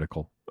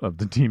critical of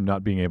the team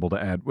not being able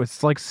to add.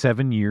 It's like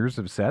 7 years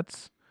of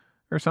sets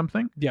or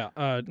something. Yeah,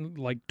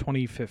 like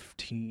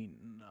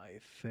 2015, I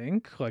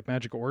think, like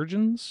Magic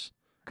Origins.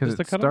 Because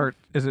it start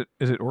is it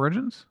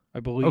Origins? I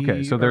believe.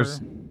 Okay, so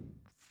there's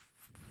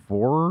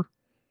 4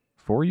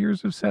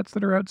 years of sets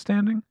that are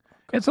outstanding.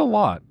 It's a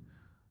lot,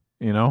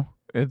 and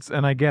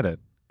I get it.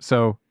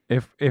 So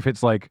if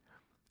it's like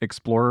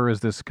Explorer is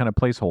this kind of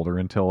placeholder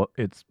until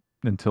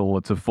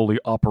it's a fully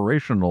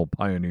operational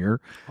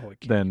Pioneer,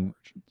 then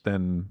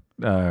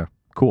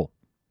cool.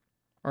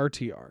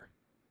 RTR.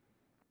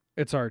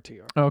 It's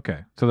RTR. Okay,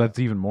 so that's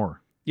even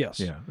more. Yes.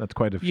 Yeah, that's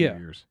quite a few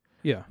years.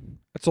 Yeah.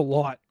 It's a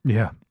lot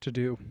Yeah. to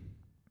do.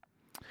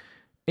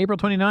 April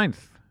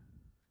 29th,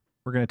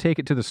 we're going to take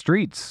it to the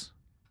streets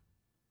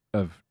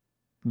of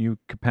New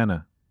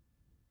Capenna.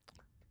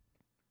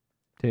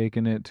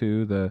 Taking it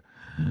to the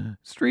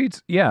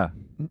streets. Yeah,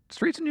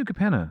 streets of New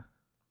Capenna.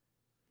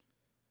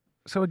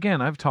 So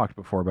again, I've talked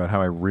before about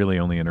how I really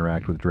only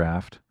interact with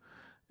Draft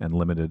and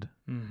Limited.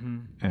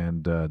 Mm-hmm.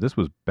 And this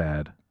was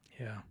bad.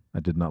 Yeah. I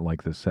did not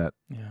like this set.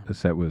 Yeah. The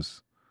set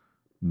was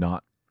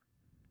not...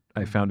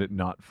 I found it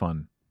not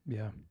fun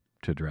Yeah.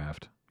 to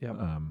draft. Yep.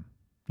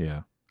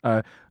 Yeah.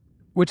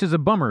 Which is a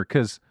bummer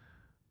because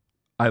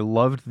I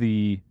loved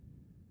the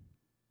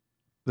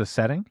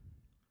setting.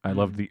 I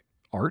loved the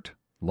art.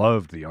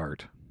 Loved the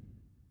art.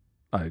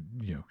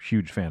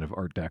 Huge fan of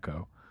Art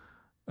Deco.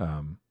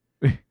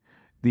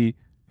 The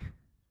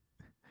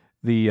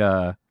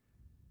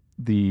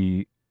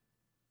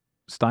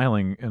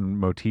styling and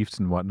motifs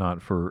and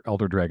whatnot for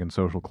Elder Dragon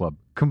Social Club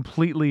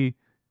completely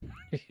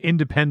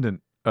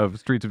independent of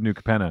Streets of New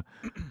Capenna.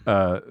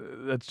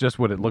 That's just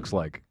what it looks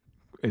like.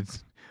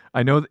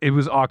 I know it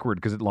was awkward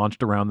because it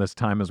launched around this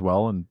time as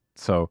well, and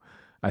so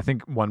I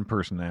think one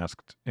person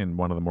asked in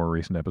one of the more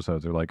recent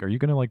episodes, they're like, "Are you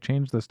going to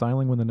change the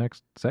styling when the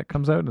next set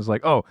comes out?" And it's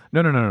like, "Oh,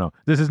 no.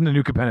 This isn't a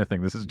New Capenna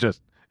thing. This is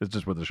just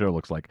what the show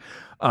looks like."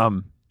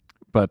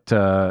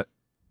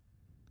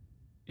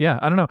 Yeah,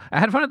 I don't know. I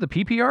had fun at the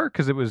PPR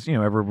because it was,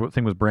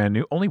 everything was brand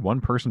new. Only one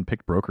person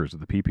picked Brokers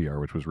at the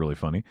PPR, which was really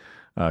funny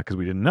because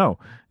we didn't know.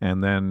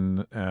 And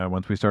then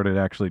once we started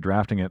actually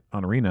drafting it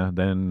on Arena,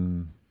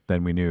 then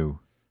we knew.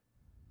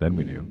 Then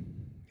we knew.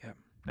 Yeah.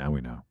 Now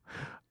we know.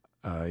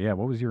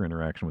 What was your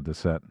interaction with this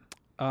set?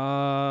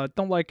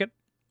 Don't like it.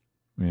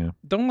 Yeah.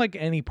 Don't like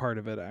any part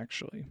of it,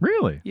 actually.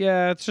 Really?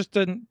 Yeah, it's just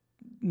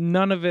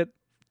none of it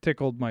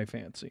tickled my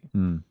fancy.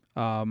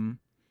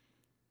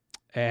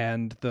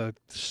 And the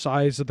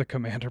size of the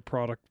Commander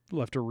product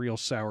left a real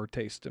sour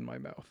taste in my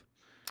mouth.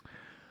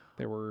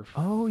 There were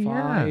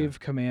 5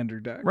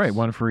 Commander decks. Right,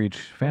 one for each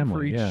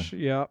family.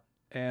 Yeah.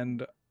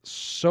 And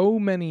so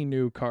many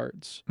new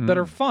cards that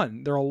are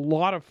fun. They're a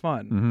lot of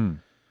fun. Mm-hmm.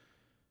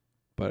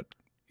 But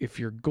if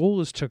your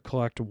goal is to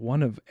collect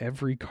one of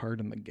every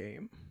card in the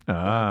game,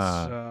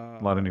 a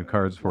lot of new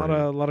cards for you.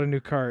 A lot of new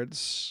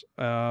cards.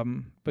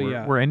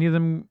 Were any of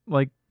them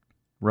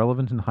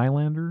relevant in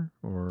Highlander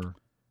or?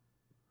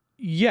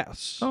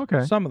 Yes.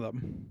 Okay. Some of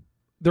them.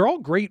 They're all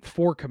great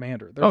for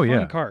Commander. They're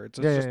fun cards.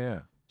 It's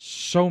Yeah.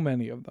 so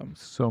many of them.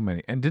 So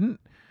many. And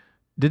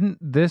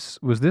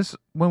was this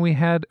when we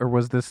had, or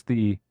was this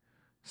the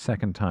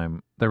second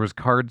time? There was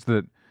cards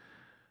that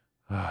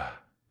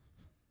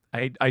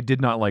I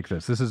did not like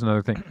this. This is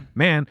another thing.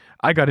 Man,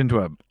 I got into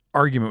a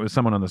argument with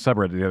someone on the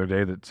subreddit the other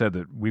day that said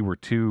that we were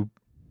too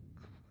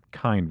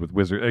kind with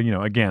Wizard.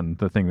 Again,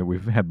 the thing that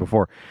we've had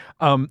before.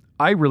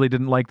 I really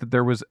didn't like that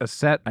there was a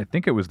set, I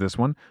think it was this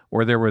one,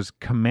 where there was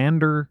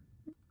commander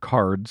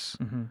cards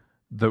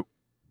that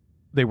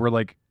they were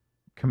like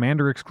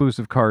commander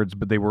exclusive cards,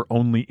 but they were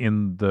only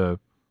in the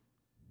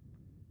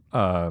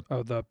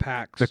the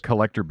packs. the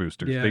collector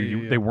boosters. Yeah,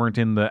 They weren't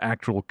in the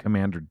actual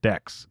commander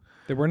decks.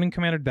 They weren't in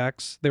commander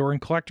decks. They were in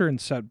collector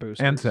and set boosters.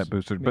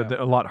 But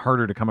Yeah. a lot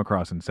harder to come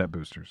across in set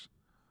boosters.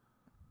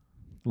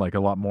 Like a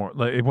lot more.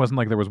 Like, it wasn't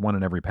like there was one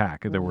in every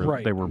pack. They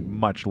were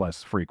much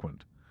less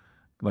frequent.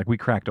 Like we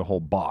cracked a whole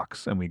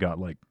box and we got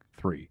like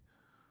 3,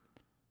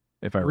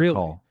 if I Really?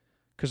 recall.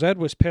 Because Ed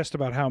was pissed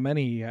about how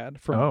many he had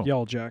from Oh.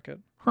 Yellow Jacket.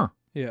 Huh.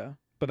 Yeah.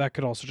 But that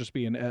could also just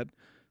be an Ed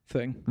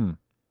thing. Hmm.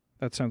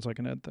 That sounds like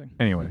an Ed thing.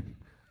 Anyway,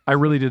 I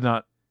really did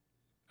not.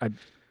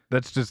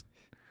 That's just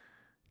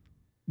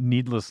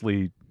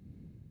needlessly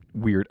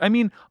weird. I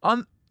mean,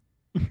 on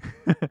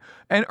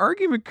an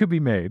argument could be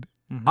made.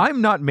 Mhm.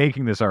 I'm not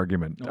making this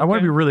argument. I want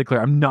to Okay. be really clear.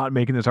 I'm not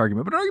making this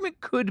argument, but an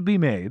argument could be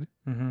made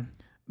Mhm.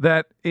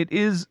 that it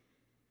is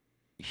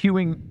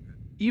hewing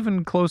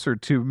even closer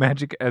to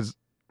Magic as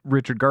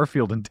Richard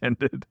Garfield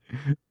intended,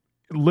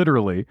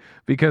 literally,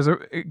 because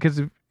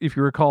if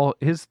you recall,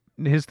 his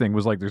thing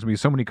was like, there's gonna be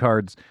so many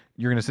cards,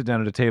 you're gonna sit down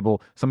at a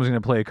table, someone's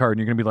gonna play a card, and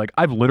you're gonna be like,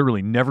 I've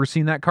literally never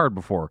seen that card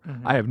before.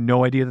 Mhm. I have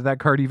no idea that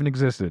card even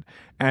existed,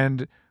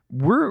 and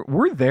we're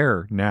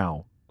there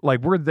now.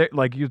 Like we're there.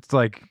 Like it's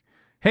like,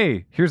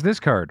 hey, here's this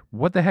card.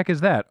 What the heck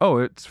is that? Oh,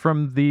 it's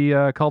from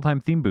the Call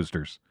Time theme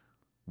boosters.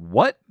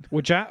 What?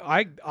 Which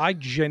I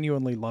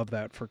genuinely love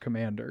that for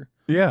Commander.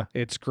 Yeah.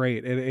 It's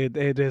great.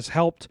 It has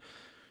helped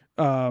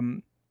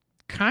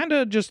kind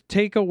of just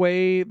take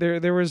away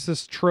there was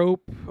this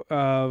trope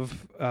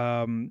of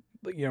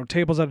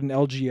tables at an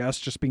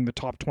LGS just being the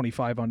top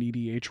 25 on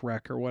EDH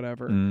rec or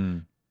whatever.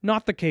 Mm,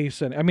 Not the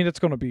case, and I mean it's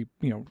going to be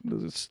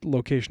it's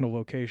location to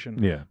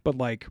location, yeah. but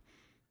like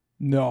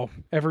no,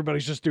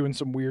 everybody's just doing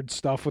some weird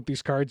stuff with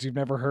these cards you've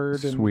never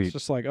heard, and Sweet. it's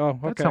just like, oh,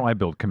 okay. That's how I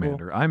build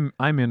Commander. I'm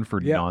in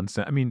for Yeah.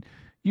 nonsense. I mean,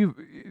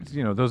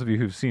 those of you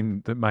who've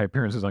seen my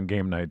appearances on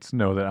game nights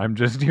know that I'm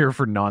just here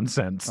for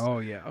nonsense. Oh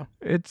yeah,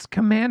 It's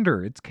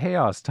Commander. It's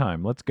chaos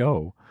time. Let's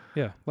go.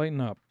 yeah, lighten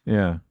up.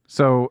 Yeah.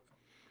 So,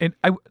 and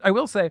I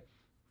will say,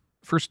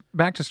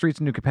 back to Streets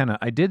of New Capenna,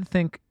 I did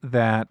think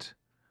that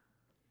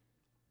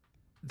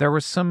there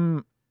was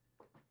some,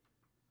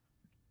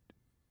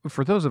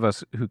 for those of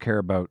us who care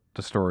about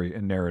the story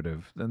and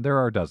narrative, and there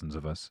are dozens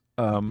of us,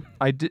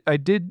 I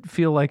did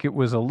feel like it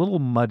was a little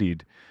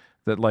muddied.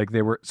 That like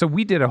they were, so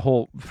we did a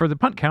whole, for the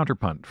punt counter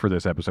punt for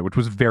this episode, which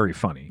was very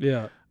funny.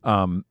 Yeah,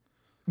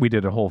 We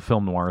did a whole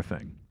film noir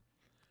thing,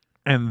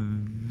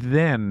 and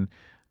then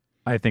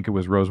I think it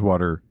was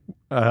Rosewater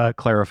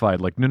clarified,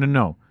 like,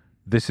 no,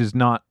 this is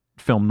not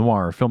film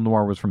noir. Film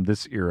noir was from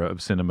this era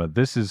of cinema.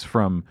 This is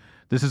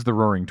the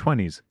Roaring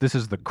Twenties. This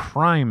is the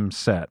crime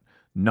set,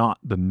 not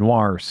the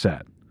noir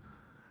set.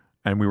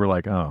 And we were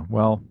like, oh,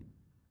 well,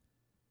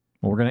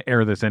 we're going to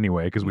air this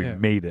anyway because we Yeah.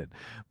 made it.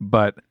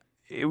 But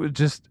it was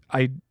just,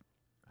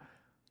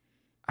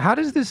 how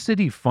does this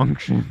city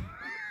function?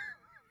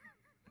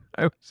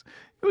 It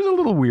was a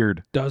little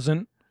weird.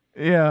 doesn't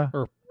Yeah.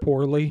 or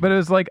poorly. But it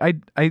was like,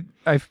 I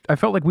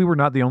felt like we were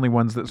not the only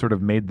ones that sort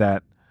of made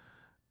that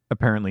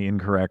apparently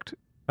incorrect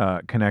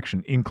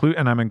connection.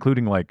 And I'm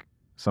including like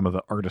some of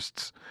the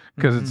artists,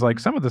 because it's like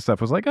some of the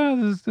stuff was like,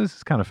 oh, this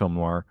is kind of film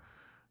noir.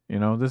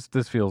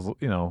 This feels,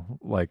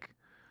 like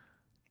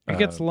it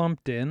gets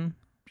lumped in.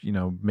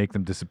 make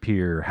them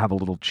disappear, have a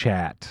little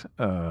chat,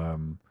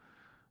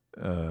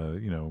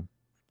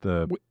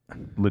 the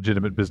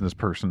legitimate business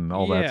person,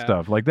 all that Yeah.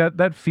 stuff. Like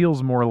that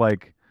feels more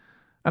like,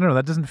 I don't know,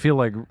 that doesn't feel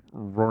like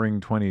Roaring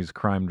Twenties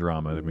crime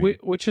drama to me.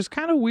 Which is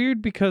kind of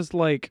weird because,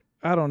 like,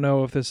 I don't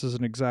know if this is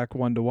an exact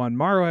one-to-one.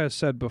 Maro has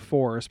said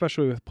before,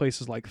 especially with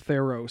places like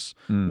Theros,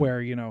 Mm.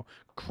 where,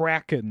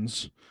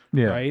 krakens,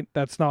 Yeah. right?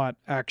 That's not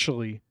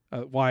actually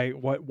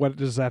what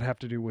does that have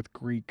to do with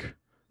Greek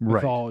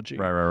mythology?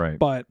 Right.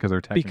 But Because they're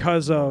technically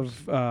because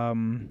Norse.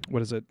 of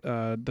what is it?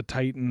 The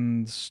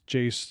Titans,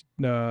 Clash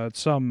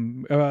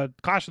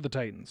of the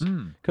Titans.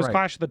 Because right.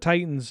 Clash of the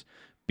Titans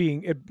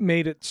it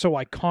made it so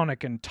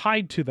iconic and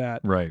tied to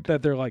that Right.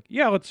 that they're like,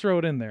 yeah, let's throw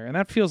it in there. And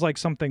that feels like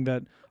something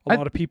that a I-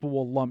 lot of people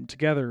will lump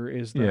together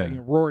is the Yeah.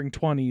 Roaring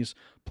Twenties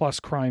plus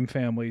crime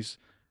families,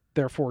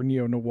 therefore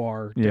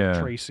neo-noir, Dick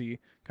Yeah. Tracy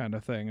kind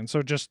of thing. And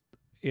so just,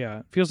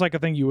 it feels like a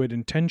thing you would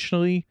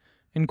intentionally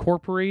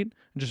incorporate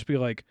and just be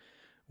like,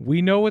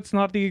 we know it's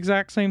not the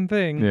exact same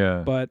thing,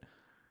 Yeah. but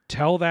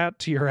tell that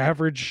to your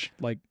average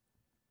like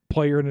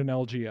player in an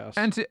LGS.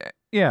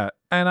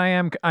 And I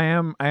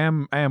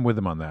am with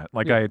him on that.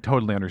 Like, Yeah. I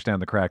totally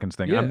understand the Krakens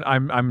thing. Yeah.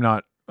 I'm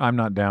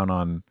not down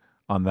on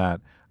that.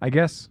 I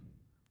guess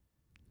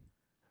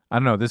I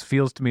don't know. This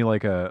feels to me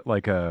like a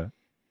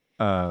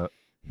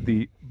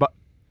but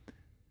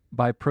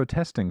by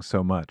protesting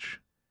so much,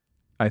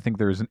 I think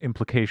there's an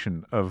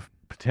implication of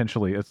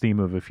potentially a theme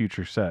of a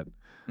future set.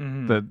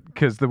 Mhm.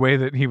 Because the way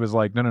that he was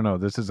like, no,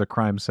 this is a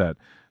crime set.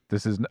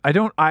 This is I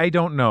don't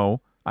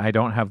know. I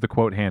don't have the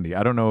quote handy.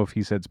 I don't know if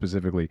he said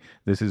specifically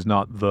this is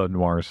not the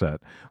noir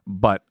set,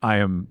 but I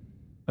am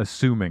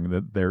assuming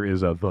that there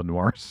is a the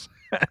noir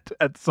set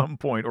at some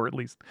point, or at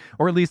least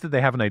that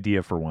they have an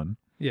idea for one.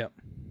 Yeah.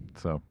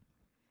 So,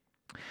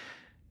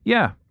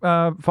 yeah,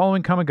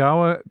 following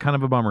Kamigawa, kind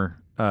of a bummer,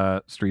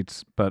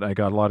 Streets, but I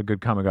got a lot of good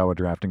Kamigawa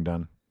drafting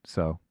done.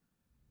 So,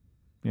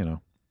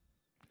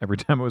 every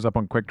time it was up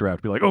on Quick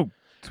Draft, be like, oh,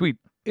 sweet.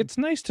 It's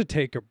nice to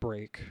take a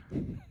break.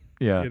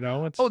 Yeah.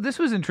 It's Oh, this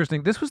was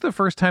interesting. This was the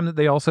first time that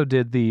they also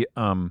did the,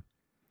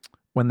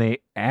 when they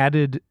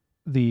added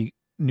the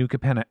New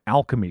Capenna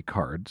Alchemy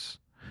cards,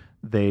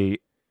 they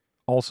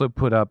also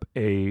put up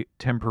a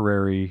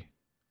temporary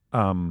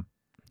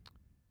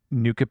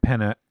New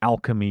Capenna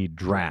Alchemy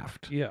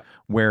draft. Yeah.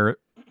 Where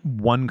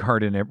one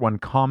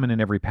common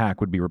in every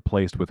pack would be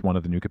replaced with one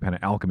of the New Capenna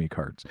Alchemy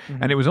cards.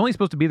 Mm-hmm. And it was only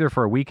supposed to be there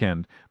for a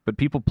weekend, but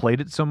people played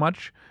it so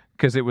much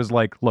because it was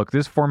like, look,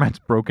 this format's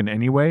broken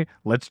anyway.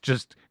 Let's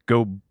just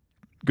go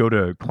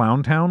to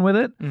Clown Town with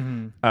it.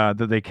 Mm-hmm.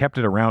 That they kept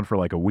it around for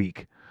like a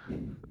week.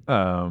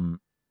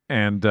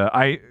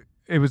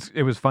 It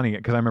was funny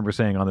because I remember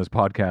saying on this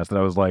podcast that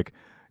I was like,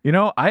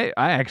 I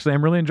actually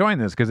am really enjoying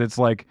this because it's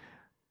like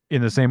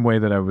in the same way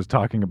that I was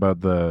talking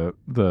about the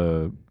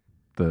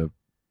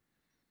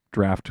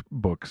draft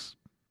books,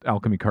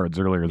 alchemy cards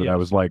earlier, that I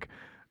was like,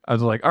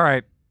 all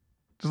right,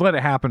 just let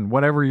it happen.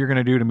 Whatever you're going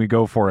to do to me,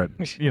 go for it.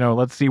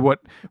 Let's see what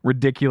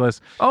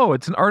ridiculous. Oh,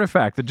 it's an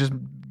artifact that just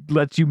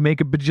lets you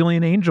make a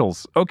bajillion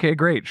angels. Okay,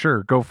 great.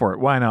 Sure. Go for it.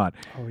 Why not?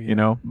 Oh,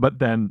 yeah. But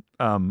then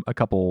a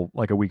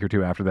week or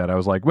two after that, I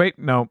was like, wait,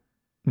 no,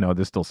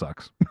 this still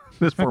sucks.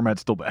 This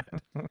format's still bad.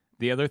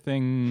 The other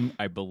thing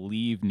I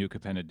believe New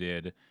Capenna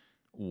did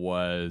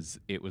was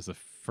it was the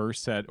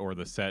first set or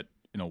the set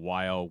in a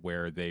while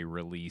where they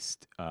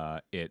released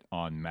it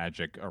on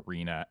Magic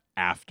Arena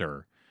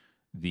after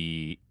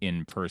the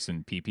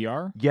in-person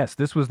PPR. Yes,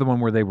 this was the one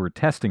where they were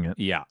testing it.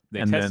 Yeah, they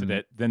And tested then-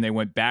 it. Then they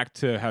went back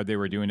to how they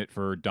were doing it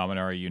for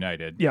Dominaria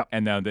United. Yeah.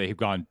 And now they've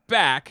gone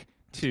back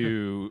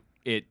to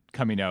it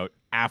coming out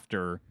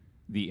after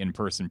the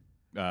in-person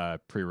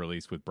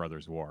pre-release with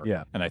Brothers War.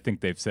 Yeah. And I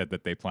think they've said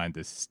that they plan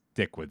to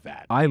stick with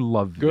that I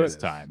love this this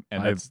time.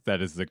 And I've-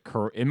 that is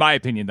in my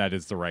opinion, that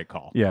is the right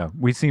call. Yeah,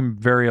 we seem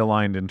very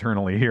aligned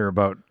internally here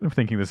about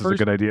thinking this is a First-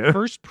 good idea.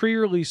 First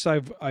pre-release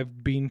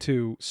I've been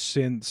to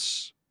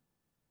since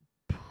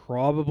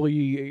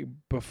probably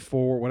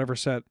before whatever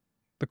set,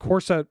 the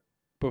core set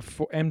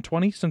before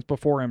M20, since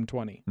before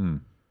M20. Hmm.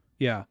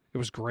 Yeah, it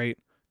was great.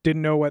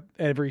 Didn't know what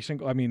every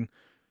single. I mean,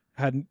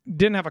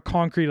 didn't have a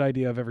concrete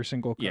idea of every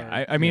single card.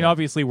 Yeah, I mean,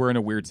 obviously we're in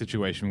a weird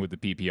situation with the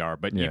PPR,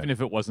 but Yeah. even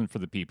if it wasn't for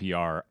the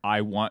PPR,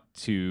 I want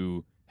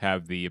to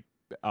have the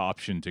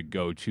option to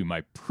go to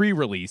my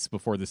pre-release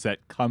before the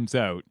set comes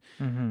out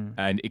Mm-hmm.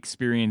 and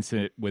experience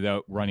it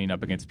without running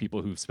up against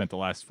people who've spent the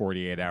last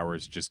 48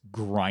 hours just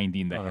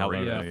grinding the On hell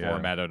Arena, out of the yeah.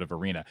 format out of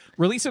Arena.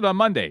 Release it on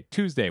Monday,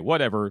 Tuesday,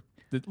 whatever.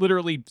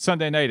 Literally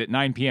Sunday night at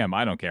 9 p.m.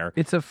 I don't care.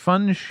 It's a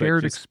fun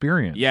shared just-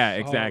 experience. Yeah, Oh,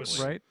 it was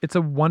exactly. Right? It's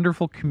a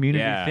wonderful community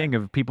Yeah. thing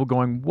of people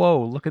going,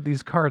 whoa, look at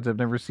these cards. I've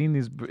never seen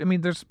these. I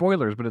mean, there's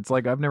spoilers, but it's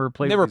like I've never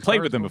played Never these played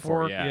cards with them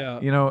before. Yeah.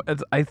 Yeah.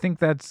 I think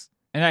that's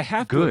And I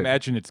have to Good.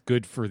 imagine it's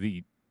good for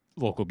the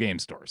local game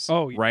stores.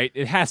 Oh, yeah. right?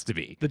 It has to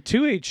be. The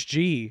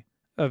 2HG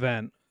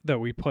event that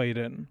we played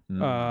in,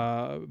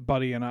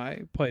 Buddy and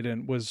I played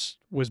in, was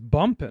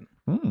bumping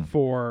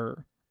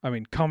for, I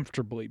mean,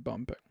 comfortably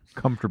bumping.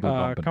 comfortable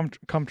bumping.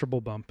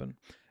 Comfortable bumping.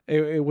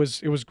 It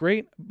was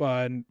great,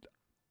 but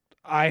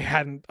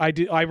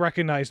I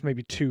recognized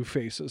maybe two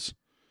faces,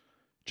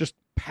 just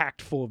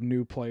packed full of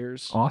new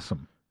players.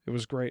 Awesome. It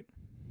was great.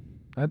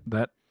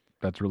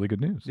 That's really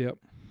good news. Yep.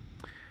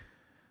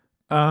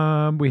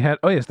 We had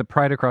the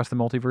Pride Across the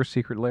Multiverse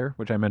Secret Lair,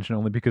 which I mentioned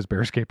only because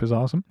Bearscape is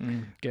awesome.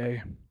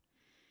 Gay.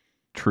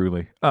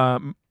 Truly.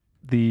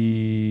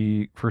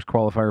 The first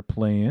qualifier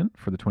play-in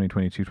for the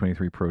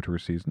 2022-23 Pro Tour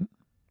season.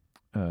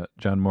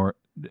 Jan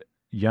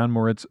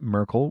Moritz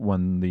Merkel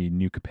won the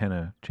New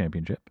Capenna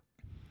Championship.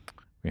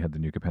 We had the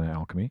New Capenna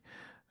Alchemy.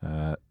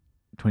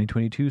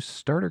 2022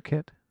 starter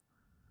kit.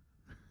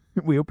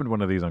 We opened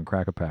one of these on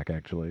Crack-A-Pack,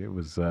 actually. It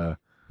was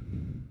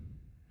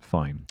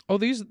fine. Oh,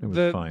 these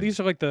was fine. these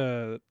are like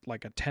a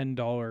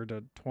 $10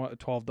 to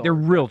 $12. They're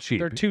real cheap.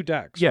 They're 2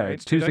 decks. Yeah, right?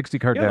 it's 2 60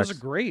 card Yeah, decks. those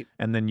are great.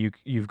 And then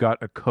you've got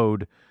a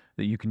code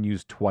that you can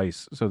use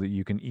twice so that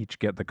you can each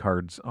get the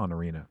cards on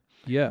Arena,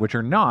 Yeah. which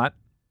are not,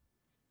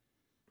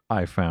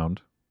 I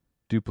found,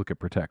 duplicate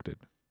protected.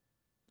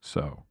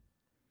 So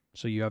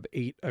So you have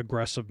 8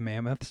 aggressive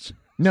mammoths.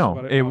 no,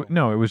 what it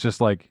was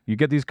just like you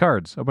get these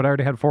cards. Oh, but I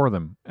already had 4 of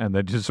them, and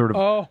they just sort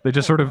of they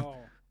just sort of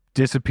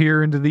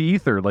disappear into the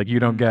ether. Like you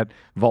don't get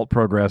Vault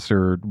Progress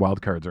or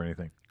wild cards or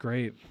anything.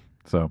 Great.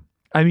 So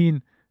I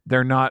mean,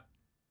 they're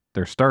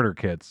starter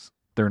kits.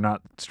 They're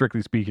not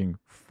strictly speaking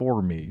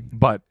for me,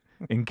 but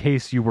in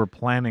case you were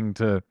planning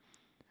to.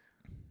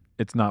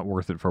 It's not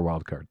worth it for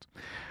wild cards.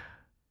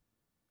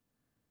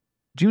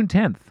 June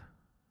 10th.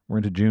 We're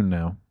into June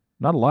now.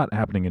 Not a lot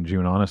happening in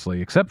June,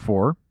 honestly, except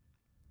for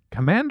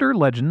Commander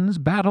Legends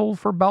Battle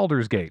for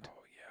Baldur's Gate.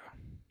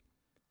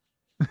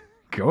 Oh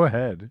Go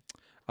ahead.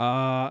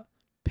 yeah.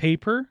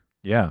 Paper.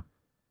 Yeah.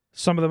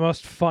 Some of the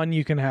most fun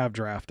you can have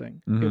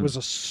drafting. It Mhm. was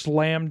a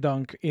slam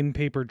dunk in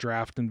paper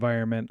draft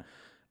environment.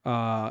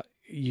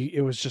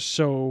 It was just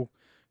so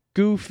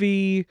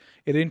goofy.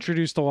 It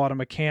introduced a lot of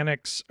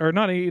mechanics, or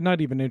not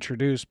even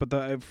introduced,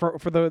 but for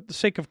the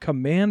sake of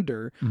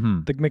Commander,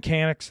 Mm-hmm. the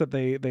mechanics that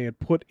they had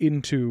put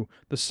into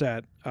the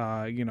set,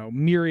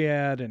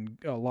 myriad and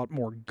a lot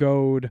more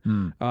goad,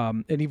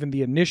 and even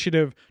the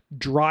initiative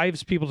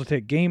drives people to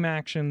take game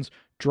actions,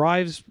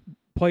 drives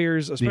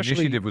players, The especially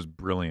initiative was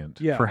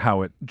brilliant Yeah. for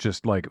how it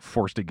just like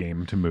forced a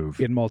game to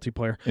move in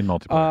multiplayer. in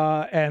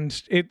multiplayer.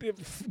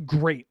 And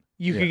great.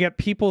 You Yeah. can get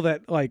people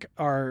that like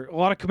are a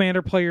lot of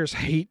Commander players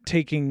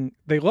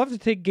they love to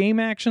take game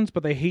actions,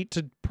 but they hate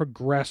to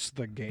progress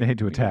the game. They hate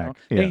to you attack, know?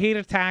 yeah. They hate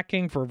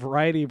attacking for a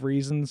variety of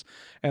reasons.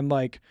 And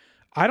like,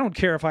 I don't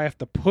care if I have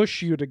to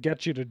push you to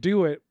get you to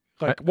do it.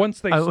 Like once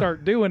they I-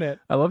 start doing it,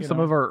 I love you some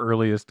know. of our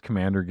earliest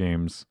Commander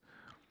games.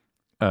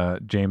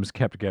 James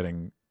kept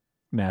getting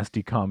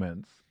nasty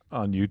comments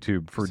on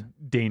YouTube for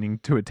deigning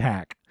to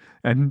attack.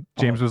 And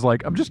James was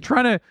like, I'm just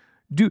trying to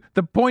do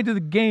the point of the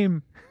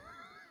game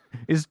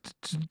is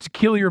to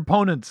kill your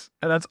opponents.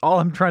 And that's all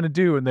I'm trying to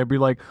do. And they'd be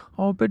like,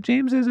 oh, but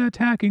James is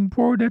attacking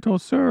poor little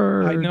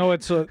sir. I know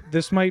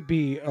this might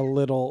be a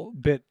little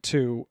bit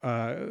too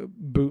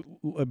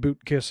boot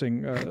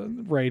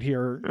kissing right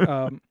here.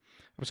 I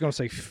was going to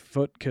say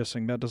foot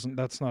kissing.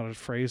 That's not a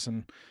phrase.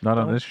 And Not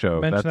on don't this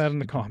show. mention That's, that in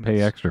the you can comments.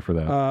 Pay extra for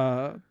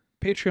that.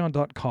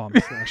 Patreon.com/.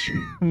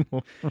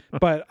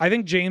 But I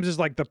think James is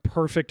like the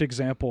perfect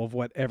example of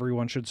what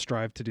everyone should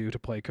strive to do to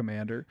play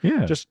Commander.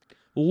 Yeah. Just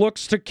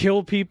looks to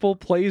kill people,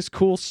 plays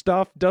cool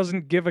stuff,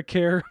 doesn't give a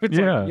care. It's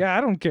Yeah. like,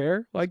 I don't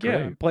care. Like, yeah,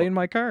 great. I'm playing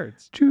my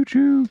cards. Choo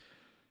choo.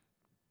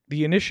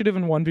 The initiative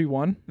in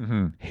 1v1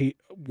 Mm-hmm.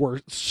 were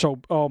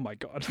so, oh my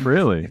God.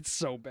 Really? It's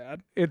so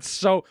bad. It's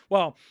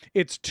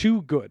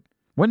too good.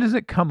 When does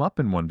it come up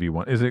in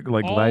 1v1? Is it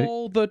like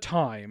All the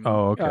time.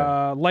 Oh,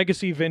 okay.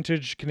 Legacy,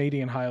 Vintage,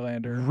 Canadian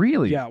Highlander.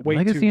 really? Yeah, way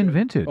Legacy too and good.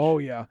 Vintage. Oh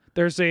yeah,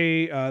 there's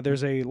a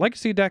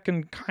legacy deck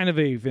and kind of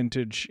a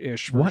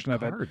vintage-ish what version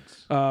of it.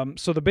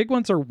 cards? So the big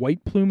ones are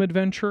White Plume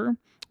Adventurer,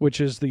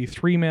 which is the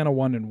 3-mana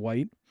 1 in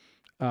white.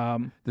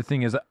 The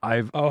thing is,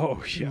 I've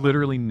Oh yeah.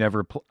 literally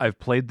never. I've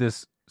played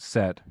this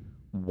set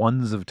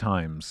ones of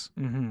times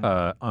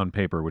Mhm. on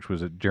paper, which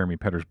was at Jeremy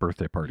Petter's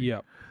birthday party.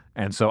 Yeah.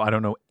 And so I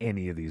don't know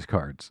any of these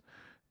cards.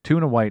 2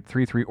 and a white,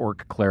 3/3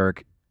 orc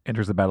cleric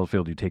enters the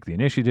battlefield. You take the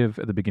initiative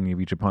at the beginning of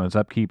each opponent's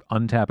upkeep.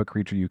 Untap a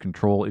creature you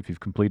control. If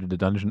you've completed a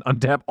dungeon,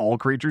 untap all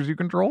creatures you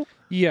control.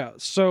 Yeah.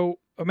 So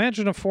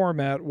imagine a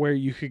format where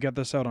you could get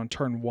this out on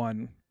turn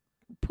 1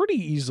 pretty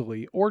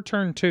easily, or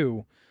turn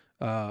 2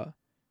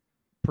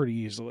 pretty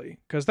easily,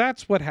 because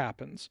that's what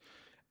happens.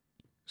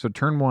 So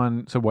turn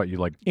 1. So what you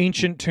like?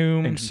 Ancient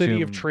Tomb, Ancient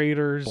City of Tomb,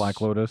 Traders, Black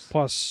Lotus.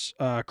 plus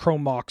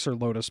Chrome Mox or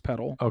Lotus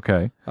Petal,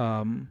 Okay.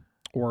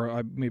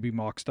 or maybe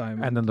Mox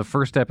Diamond. And then the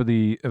first step of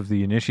the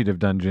initiative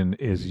dungeon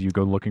is you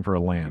go looking for a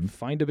land.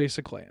 Find a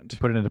basic land.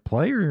 Put it into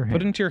play or your hand?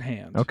 Put it into your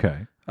hand.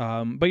 Okay.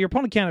 But your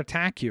opponent can't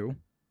attack you,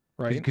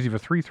 right? Because you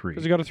have a 3/3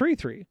 Because you got a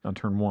 3/3. on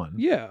turn 1.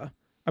 Yeah.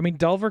 I mean,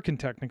 Delver can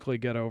technically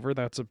get over.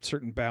 That's a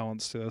certain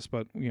balance to this,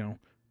 but,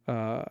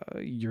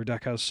 your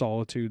deck has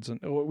solitudes, and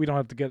we don't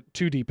have to get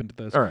too deep into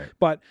this. All right.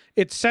 But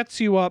it sets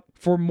you up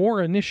for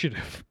more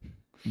initiative,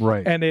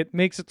 Right. and it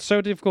makes it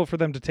so difficult for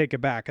them to take it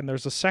back. And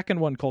there's a second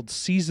one called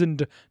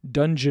Seasoned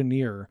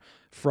Dungeoneer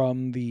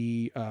from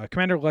the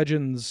Commander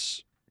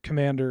Legends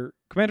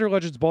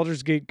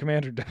Baldur's Gate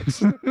Commander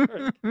decks.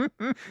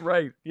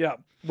 right. Yeah,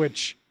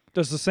 which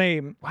does the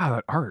same. Wow,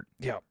 that art.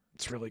 Yeah,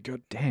 it's really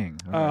good. Dang.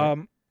 All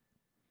right.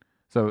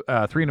 So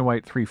 3 and a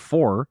white,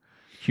 3/4,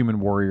 human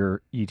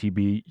warrior,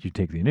 ETB. You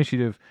take the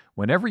initiative.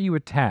 Whenever you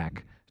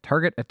attack,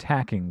 target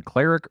attacking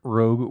cleric,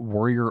 rogue,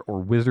 warrior, or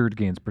wizard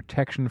gains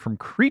protection from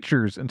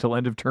creatures until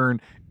end of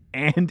turn,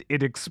 and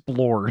it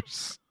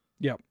explores.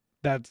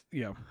 That's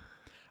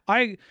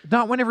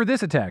Not whenever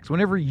this attacks.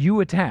 Whenever you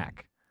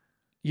attack.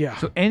 yeah.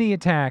 So any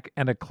attack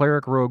and a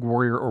cleric, rogue,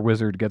 warrior, or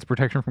wizard gets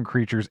protection from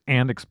creatures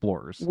and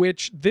explores.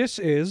 Which this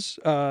is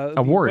the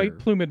warrior. White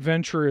Plume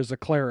Adventurer is a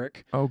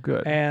cleric, Oh,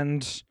 good.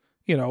 and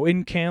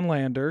in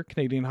Canlander,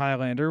 Canadian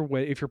Highlander,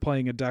 if you're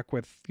playing a deck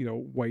with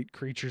white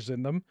creatures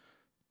in them,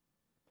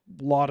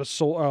 a lot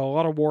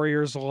of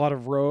warriors, a lot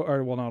of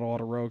not a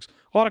lot of rogues,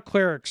 a lot of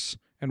clerics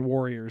and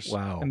warriors.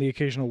 Wow. And the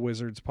occasional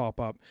wizards pop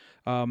up.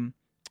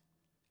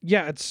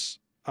 It's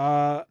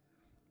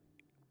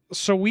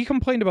so we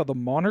complained about the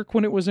Monarch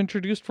when it was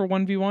introduced for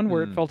 1v1,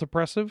 where it felt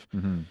oppressive.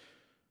 Mm-hmm.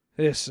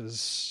 This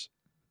is,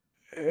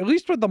 at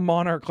least with the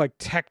Monarch, like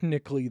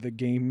technically the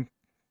game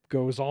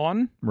goes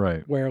on,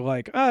 Right. where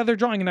like they're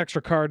drawing an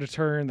extra card a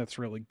turn, that's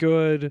really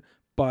good,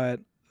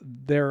 but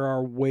there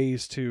are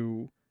ways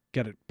to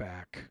get it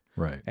back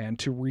Right. and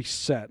to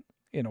reset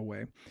in a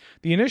way.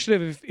 The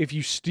initiative, if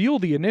you steal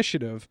the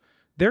initiative,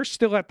 they're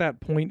still at that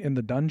point in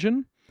the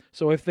dungeon.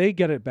 So if they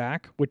get it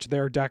back, which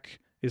their deck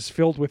is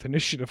filled with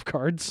initiative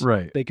cards,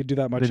 Right. they could do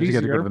that much They just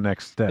easier. get to go to the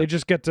next step. They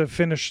just get to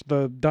finish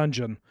the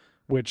dungeon,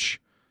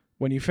 which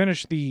when you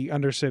finish the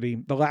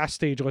Undercity, the last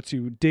stage lets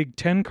you dig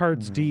 10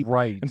 cards deep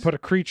right. and put a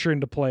creature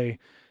into play,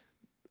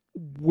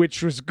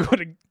 which was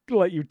going to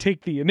let you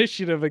take the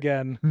initiative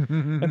again.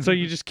 And so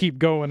you just keep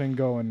going and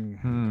going.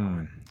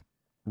 Hmm.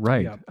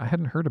 Right. Yeah. I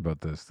hadn't heard about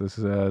this. This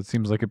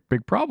seems like a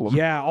big problem.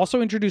 Yeah.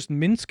 Also introduced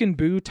Minsk and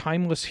Boo,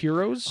 Timeless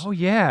Heroes. Oh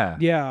yeah.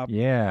 Yeah.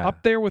 Yeah.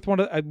 Up there with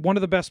one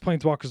of the best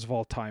planeswalkers of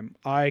all time.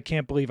 I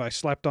can't believe I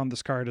slept on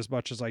this card as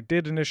much as I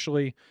did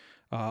initially.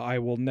 I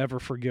will never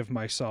forgive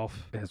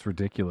myself. It's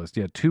ridiculous.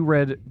 Yeah, 2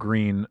 red,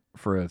 green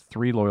for a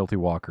 3 loyalty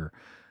walker.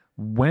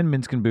 When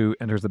Minsk and Boo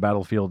enters the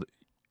battlefield,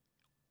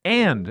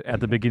 and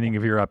at the beginning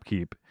of your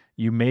upkeep,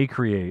 you may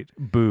create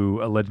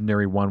Boo, a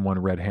legendary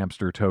 1/1 red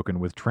hamster token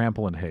with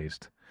trample and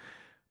haste.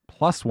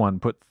 +1,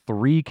 put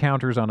 3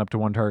 counters on up to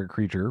 1 target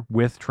creature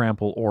with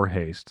trample or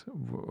haste.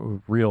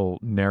 Real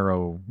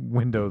narrow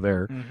window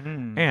there.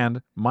 Mm-hmm.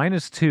 And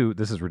 -2,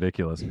 this is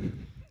ridiculous.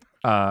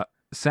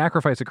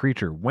 Sacrifice a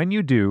creature. When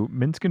you do,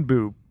 Minsk and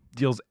Boo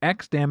deals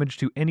X damage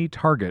to any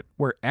target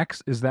where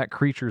X is that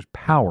creature's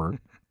power.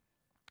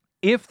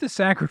 If the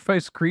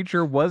sacrificed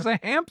creature was a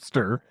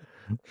hamster,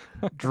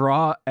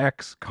 draw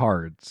X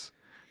cards.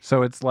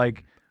 So it's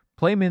like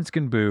play Minsk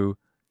and Boo,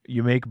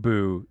 you make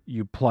Boo,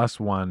 you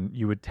 +1,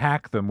 you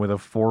attack them with a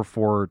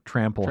 4/4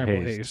 trample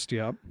haste.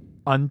 Yep.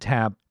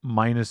 Untap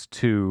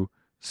 -2,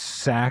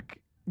 sack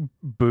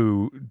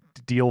Boo,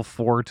 deal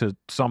 4 to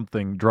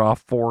something, draw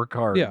 4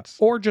 cards. Yeah.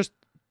 Or just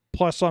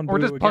plus on Boo Or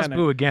just plus again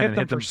Boo again and them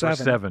hit them for for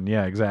 7. 7.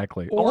 Yeah,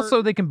 exactly. Or-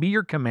 Also, they can be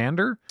your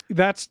commander.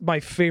 That's my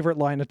favorite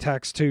line of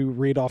text to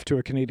read off to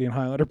a Canadian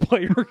Highlander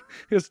player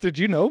is, did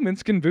you know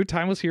Minsk and Boo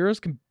Timeless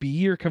Heroes can be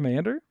your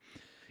commander?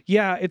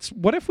 Yeah, it's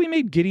what if we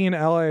made Gideon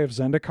ally of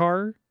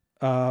Zendikar,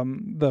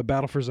 the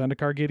Battle for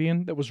Zendikar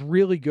Gideon, that was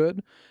really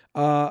good.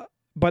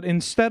 But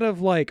instead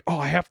of like, oh,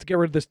 I have to get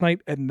rid of this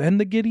knight and then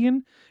the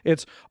Gideon,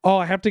 it's, oh,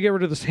 I have to get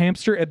rid of this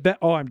hamster and then,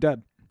 oh, I'm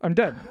dead.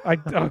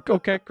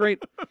 Okay,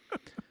 great.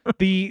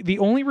 The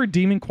only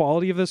redeeming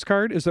quality of this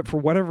card is that for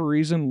whatever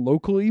reason,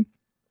 locally,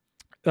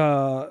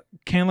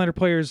 Canlander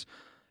players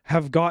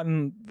have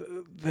gotten,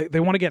 they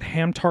want to get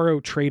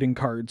Hamtaro trading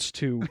cards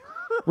to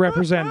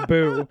represent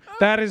Boo.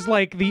 That is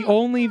like the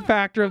only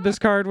factor of this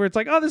card where it's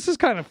like, oh, this is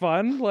kind of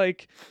fun.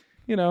 Like,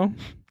 you know,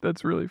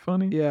 That's really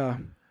funny. yeah.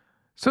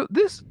 So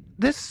this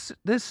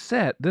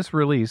set, this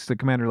release, the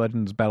Commander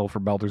Legends Battle for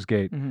Baldur's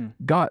Gate,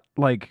 got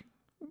like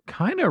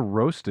kind of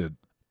roasted.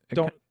 It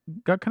Don't-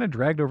 got kind of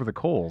dragged over the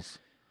coals.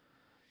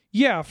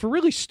 Yeah, for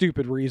really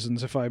stupid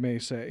reasons, if I may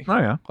say. Oh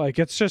yeah. Like,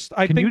 it's just,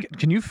 I Can think,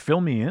 you fill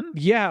me in?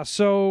 yeah,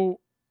 so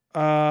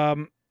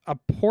a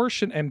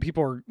portion, and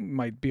people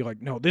might be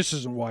like, no, this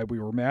isn't why we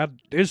were mad.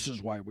 This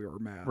is why we were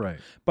mad. Right.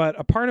 But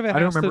a part of it I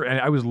don't has remember.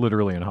 I was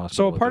literally in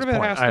hospital. So part at of this it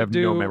point. has I to have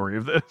no do- memory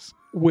of this.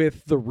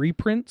 with the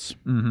reprints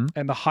Mm-hmm.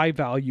 and the high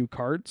value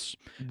cards.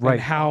 Right.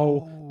 And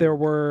how there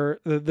were,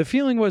 the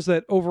feeling was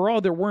that overall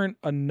there weren't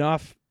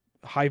enough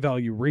high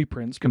value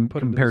reprints being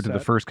put into compared to the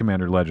set. first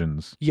Commander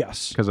Legends,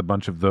 Yes. because a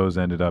bunch of those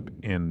ended up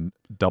in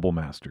Double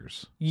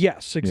Masters.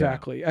 Yes,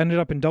 exactly. Ended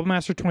up in Double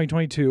Master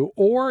 2022,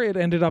 or it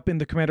ended up in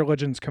the Commander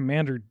Legends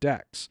Commander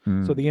decks.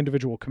 Mm. So the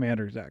individual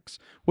Commander decks,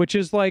 which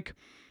is like,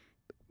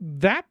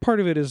 that part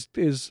of it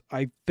is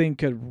I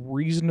think a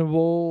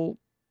reasonable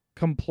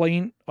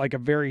complaint, like a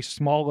very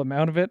small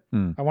amount of it,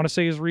 Mm. I want to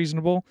say is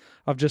reasonable,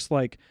 of just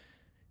like,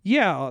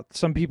 yeah,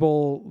 some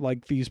people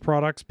like these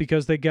products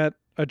because they get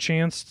a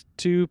chance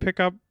to pick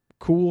up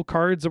cool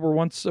cards that were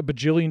once $1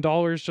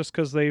 bajillion just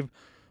because they've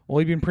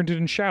only been printed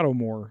in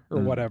Shadowmoor or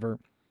Mm. whatever.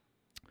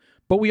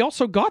 But we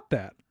also got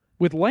that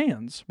with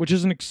lands, which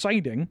isn't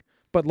exciting,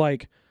 but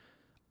like,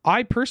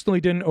 I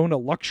personally didn't own a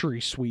luxury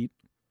suite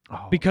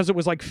Oh, because it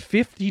was like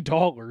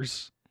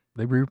 $50.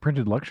 they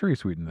reprinted Luxury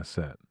Suite in this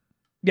set.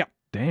 Yeah.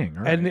 Dang.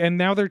 All right. And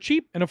now they're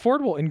cheap and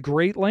affordable and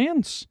great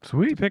lands to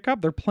Sweet. pick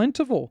up. They're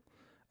plentiful.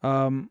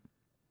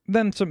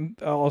 Then some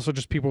also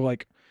just people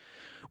like,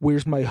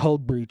 where's my Hull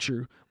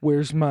Breacher?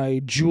 Where's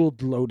my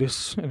Jeweled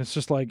Lotus? And it's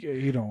just like,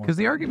 you know, Because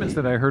the arguments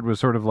that I heard was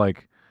sort of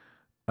like,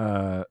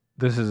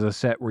 this is a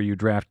set where you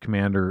draft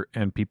Commander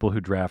and people who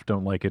draft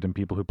don't like it and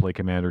people who play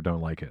Commander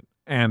don't like it.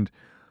 And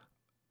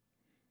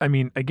I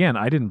mean, again,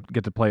 I didn't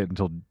get to play it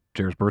until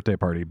Jared's birthday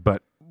party,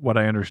 but what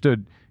I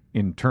understood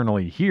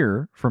internally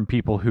here from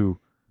people who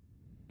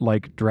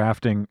like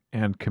drafting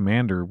and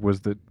Commander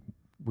was that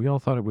we all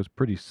thought it was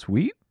pretty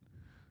sweet.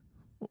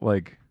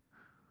 Like,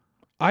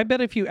 I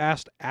bet if you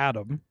asked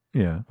Adam,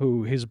 yeah.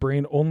 who his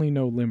brain only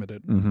know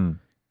limited, Mm-hmm.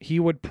 he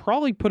would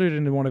probably put it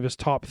into one of his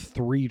top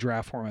 3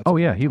 draft formats. Oh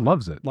of yeah, all he time.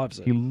 loves it. Loves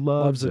it. He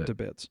loves it it. to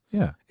bits.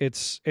 Yeah.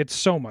 It's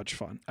so much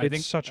fun. I It's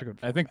think- such a good.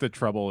 I think the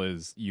trouble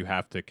is you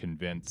have to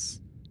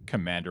convince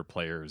Commander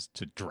players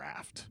to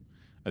draft.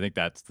 I think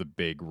that's the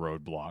big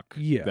roadblock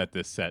Yeah. that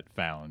this set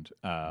found.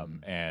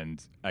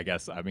 And I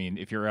guess, I mean,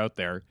 if you're out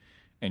there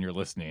and you're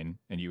listening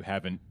and you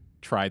haven't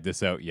tried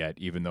this out yet,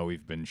 even though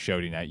we've been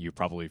shouting at you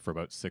probably for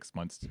about 6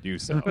 months to do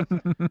so,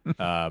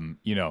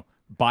 you know,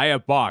 buy a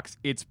box.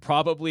 It's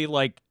probably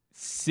like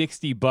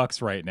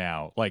 $60 right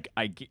now. Like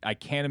I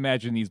can't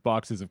imagine these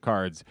boxes of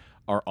cards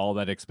are all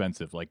that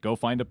expensive. Like go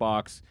find a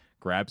box,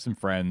 grab some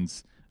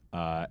friends,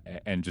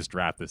 and just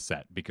draft this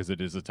set because it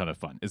is a ton of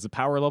fun. Is the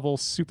power level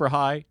super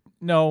high?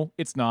 No,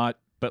 it's not.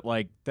 But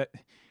like that,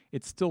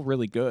 it's still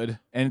really good.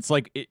 And it's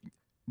like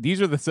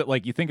these are the set.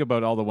 Like you think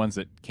about all the ones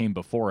that came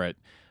before it.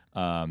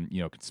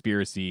 You know,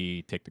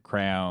 Conspiracy, Take the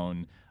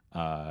Crown.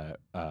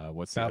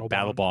 What's that?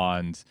 Battle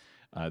Bond.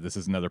 This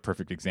is another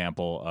perfect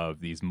example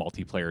of these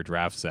multiplayer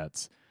draft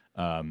sets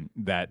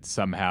that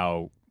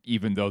somehow,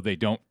 even though they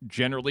don't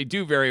generally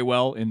do very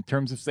well in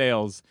terms of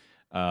sales,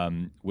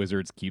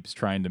 Wizards keeps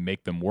trying to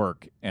make them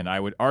work. And I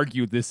would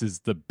argue this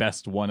is the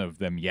best one of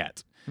them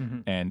yet.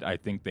 And I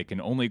think they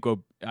can only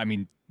go, I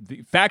mean,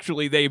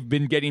 factually, they've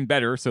been getting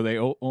better, so they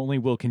only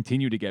will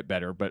continue to get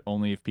better, but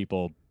only if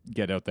people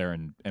get out there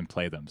and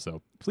play them.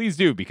 So please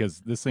do,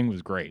 because this thing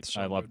was great.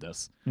 So I love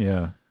this.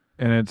 Yeah.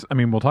 And it's, I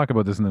mean, we'll talk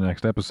about this in the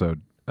next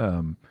episode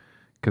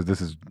because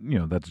this is, you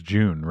know, that's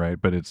June, right?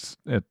 But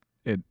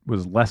it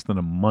was less than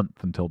a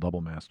month until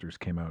Double Masters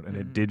came out, and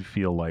it did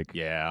feel like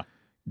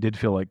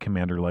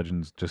Commander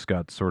Legends just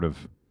got sort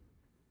of,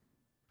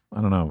 I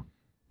don't know,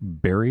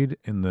 buried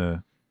in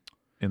the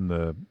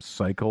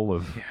cycle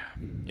of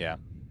Yeah.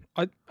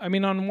 I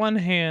mean, on one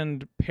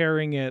hand,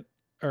 pairing it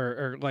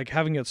or like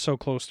having it so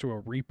close to a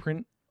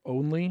reprint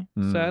only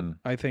set,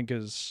 I think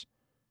is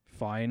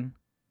fine.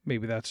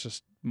 Maybe that's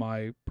just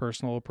my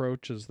personal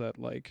approach, is that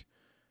like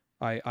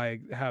I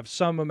have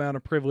some amount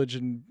of privilege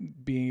in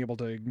being able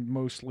to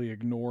mostly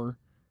ignore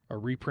a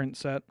reprint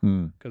set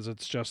because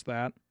it's just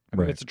that. I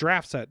mean, Right. it's a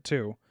draft set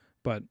too,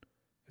 but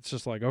it's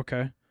just like,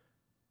 okay.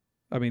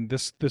 I mean,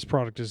 this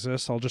product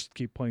exists. I'll just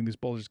keep playing these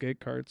Baldur's Gate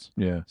cards.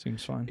 yeah.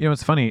 Seems fine. You know,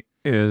 what's funny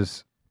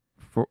is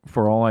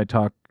for all I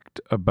talked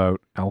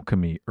about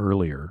alchemy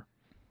earlier,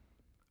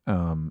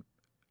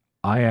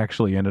 I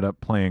actually ended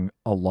up playing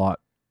a lot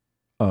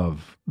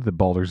of the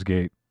Baldur's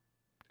Gate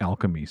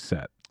alchemy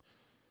set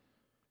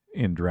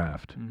in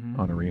draft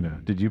on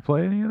Arena. Did you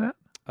play any of that?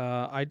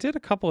 I did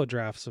a couple of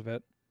drafts of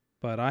it,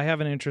 but I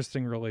have an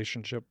interesting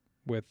relationship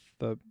with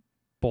the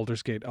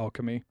Baldur's Gate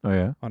alchemy Oh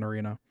yeah. on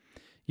Arena.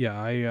 Yeah,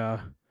 I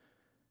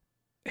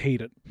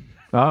hate it.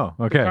 Oh,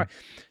 okay. Don't-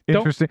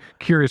 Interesting.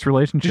 Curious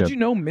relationship. Did you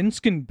know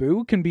Minsc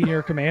Boo can be in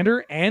your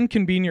commander and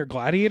can be in your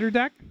gladiator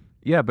deck?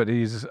 Yeah, but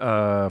he's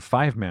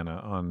 5 mana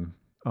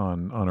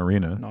on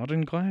Arena. Not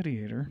in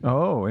gladiator.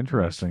 Oh, He's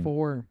interesting.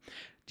 4.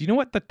 Do you know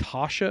what the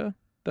Tasha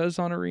does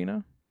on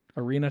Arena?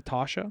 Arena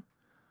Tasha?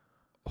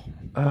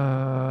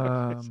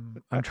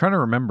 I'm trying to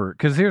remember,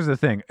 because here's the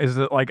thing: is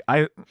that like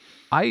I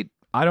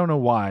don't know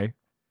why.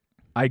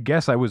 I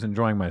guess I was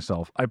enjoying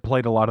myself. I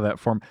played a lot of that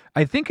form.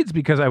 I think it's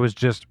because I was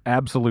just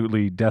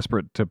absolutely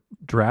desperate to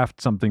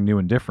draft something new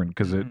and different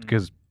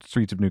because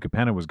Streets of New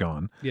Capenna was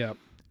gone. Yeah.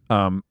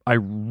 I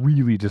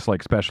really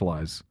dislike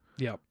Specialize.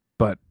 Yeah.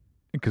 But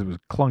because it was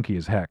clunky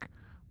as heck.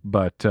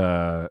 But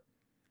I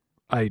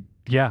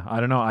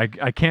don't know.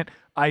 I can't.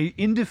 I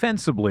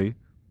indefensibly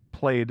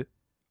played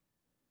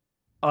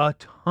a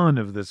ton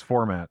of this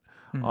format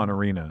on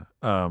Arena.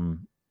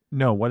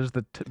 No, what is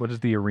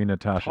the Arena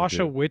Tasha? Tasha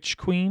do? Witch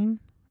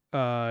Queen.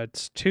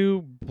 It's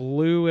 2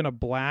 blue and a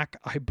black.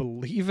 I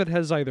believe it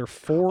has either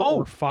 4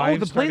 or 5.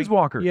 the starting-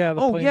 Planeswalker. Yeah,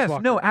 the oh yes,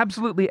 Planeswalker. no,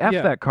 absolutely F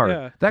Yeah, that card.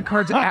 yeah. That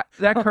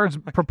card's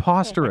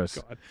preposterous.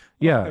 Oh my God.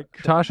 Yeah, Oh my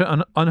God.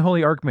 Tasha,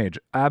 Unholy Archmage,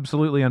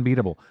 absolutely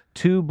unbeatable.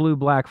 2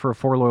 blue-black for a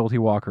 4 loyalty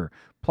walker.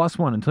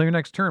 +1 until your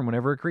next turn.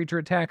 Whenever a creature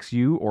attacks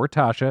you or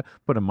Tasha,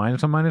 put a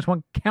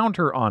 -1/-1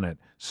 counter on it.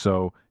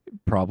 So it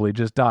probably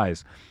just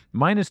dies.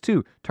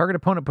 -2, target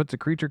opponent puts a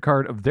creature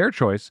card of their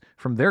choice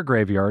from their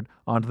graveyard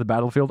onto the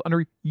battlefield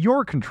under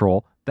your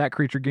control. That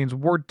creature gains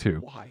Ward 2.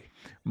 Why?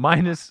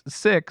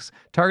 -6,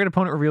 target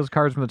opponent reveals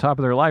cards from the top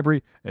of their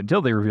library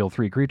until they reveal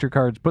 3 creature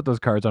cards. Put those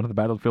cards onto the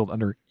battlefield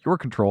under your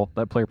control.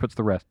 That player puts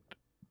the rest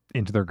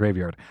into their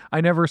graveyard. I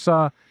never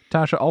saw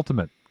Tasha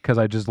Ultimate because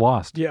I just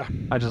lost. Yeah.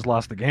 I just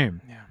lost the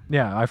game. Yeah.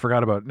 Yeah, I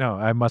forgot about. No,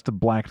 I must have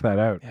blanked that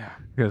out Yeah.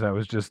 because I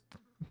was just,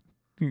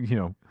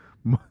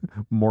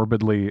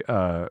 morbidly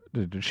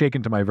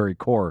shaken to my very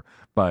core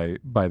by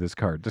this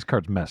card. This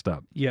card's messed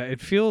up. Yeah,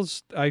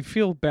 I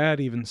feel bad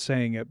even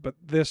saying it, but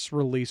this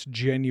release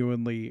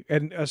genuinely,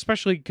 and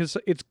especially because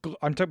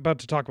I'm about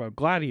to talk about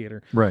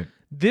Gladiator. Right.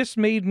 This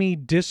made me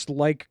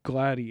dislike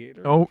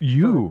Gladiator. Oh,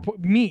 you.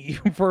 Me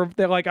for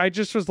like I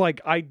just was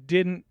like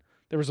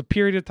there was a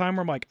period of time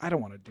where I'm like, I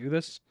don't want to do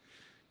this.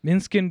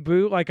 Minsc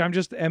Boo, like I'm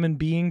just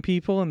M&Bing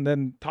people, and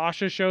then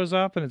Tasha shows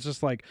up and it's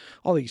just like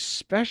all these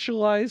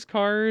specialized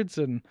cards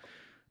and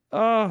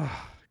oh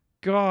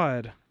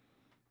God.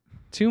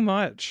 Too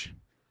much.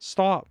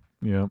 Stop,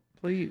 Yeah.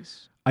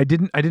 please. I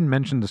didn't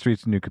mention the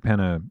Streets of New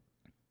Capenna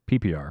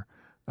PPR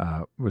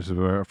which was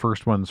our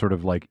first one sort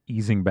of like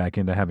easing back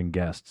into having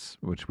guests,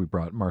 which we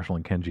brought Marshall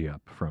and Kenji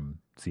up from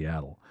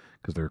Seattle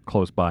because they're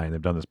close by and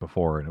they've done this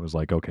before. And it was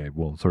like, okay,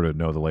 we'll sort of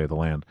know the lay of the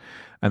land.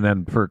 And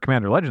then for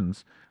Commander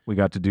Legends, we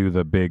got to do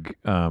the big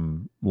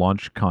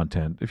launch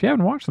content. If you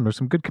haven't watched them, there's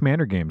some good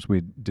Commander games.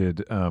 We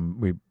did.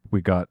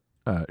 We got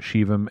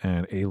Shivam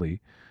and Ailey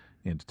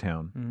into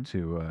town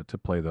to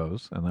play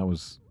those, and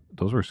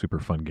those were super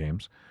fun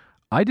games.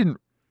 I didn't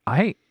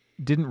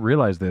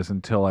realize this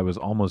until I was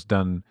almost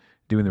done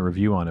doing the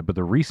review on it. But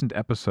the recent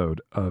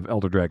episode of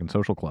Elder Dragon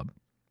Social Club,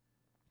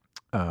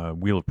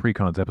 Wheel of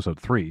Precons episode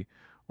 3,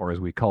 or as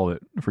we call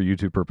it for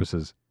YouTube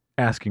purposes,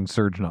 Asking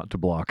Surge Not to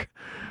Block,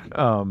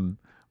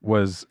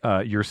 was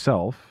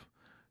yourself,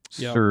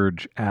 Yep.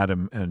 Surge,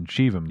 Adam, and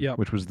Shivam, Yep.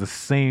 which was the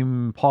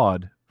same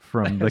pod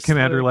from the Yes,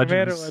 Commander the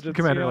Legends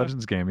Commander Legends,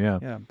 Legends game. Yeah.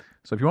 Yeah.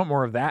 So if you want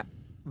more of that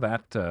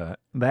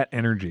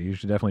energy, you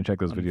should definitely check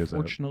those videos out.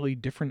 Unfortunately,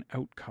 different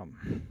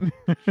outcome.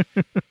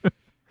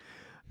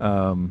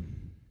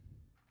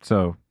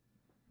 So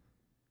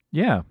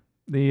yeah,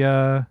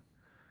 the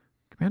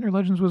Commander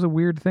Legends was a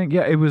weird thing.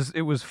 Yeah, it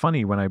was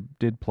funny when I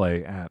did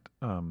play at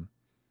when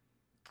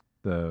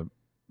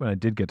I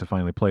did get to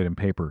finally play it in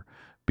paper,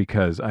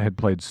 because I had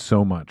played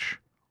so much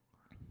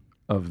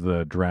of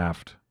the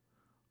draft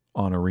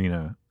on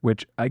Arena,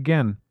 which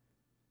again,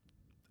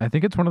 I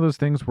think it's one of those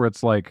things where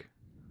it's like,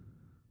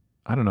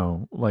 I don't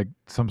know, like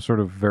some sort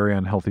of very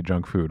unhealthy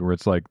junk food where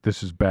it's like,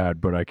 this is bad,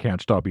 but I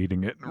can't stop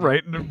eating it,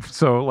 right?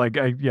 So like,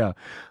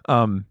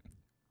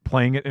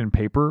 playing it in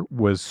paper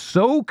was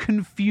so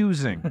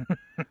confusing.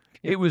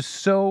 It was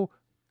so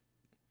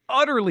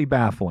utterly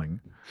baffling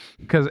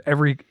because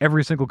every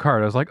single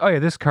card, I was like, oh yeah,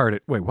 this card,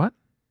 wait, what?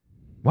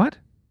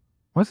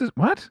 What's this?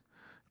 What?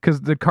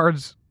 Because the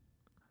cards,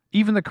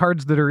 even the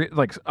cards that are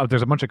like,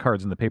 there's a bunch of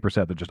cards in the paper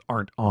set that just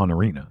aren't on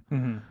Arena.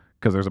 Mm-hmm.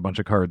 Because there's a bunch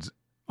of cards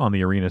on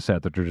the Arena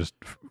set that are just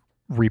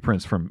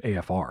reprints from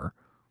AFR,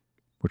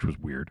 which was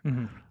weird.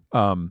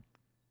 Mm-hmm.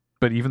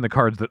 But even the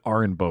cards that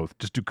are in both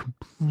just do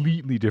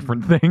completely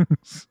different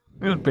things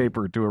in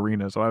paper to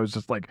Arena. So I was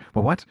just like,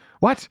 well,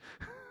 what?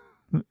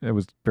 It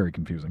was very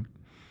confusing.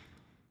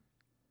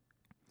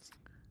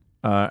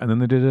 And then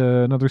they did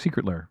another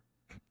Secret Lair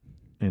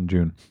in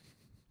June,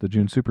 the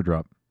June Super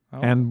Drop,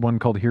 and one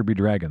called Here Be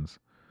Dragons.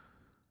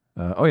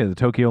 The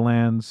Tokyo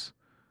Lands,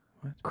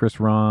 What? Chris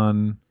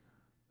Ron,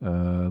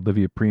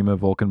 Livia Prima,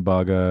 Vulcan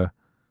Baga,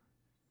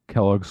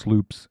 Kellogg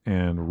Sloops,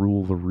 and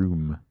Rule the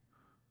Room.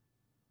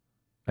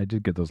 I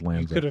did get those You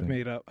lands. could I have think.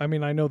 made up. I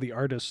mean, I know the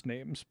artist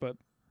names, but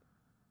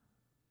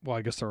well,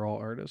 I guess they're all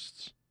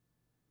artists.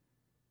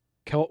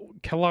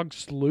 Kellogg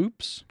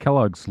Sloops.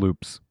 Kellogg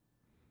Sloops.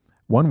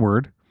 One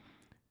word.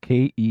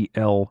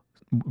 K-E-L,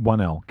 one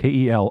L.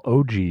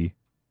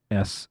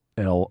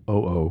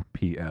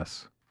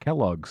 K-E-L-O-G-S-L-O-O-P-S.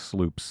 Kellogg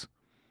Sloops.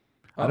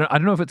 I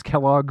don't know if it's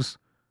Kellogg's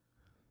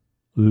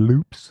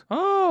Loops.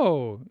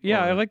 Oh,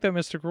 yeah, I Or- like that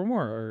Mystic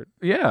Remore art.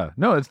 Yeah,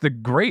 no, it's the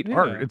great Yeah.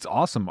 art. It's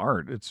awesome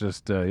art. It's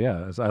just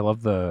I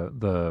love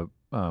the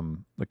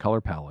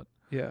color palette.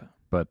 Yeah.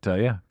 But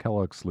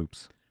Kellogg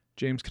Sloops.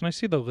 James, can I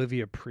see the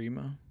Livia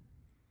Prima?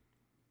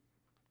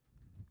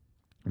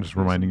 I'm just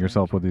reminding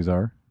yourself what these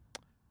are.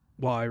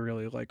 Well, I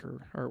really like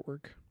her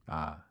artwork.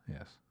 Ah,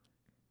 yes.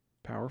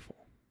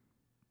 Powerful.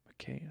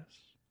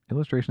 Macias.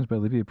 Illustrations by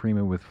Livia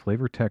Prima with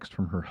flavor text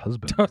from her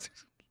husband.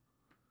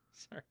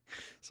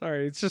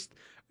 Sorry. It's just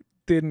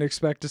didn't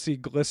expect to see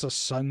Glissa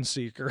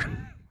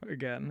Sunseeker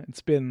again.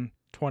 It's been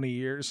 20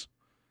 years.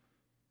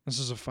 This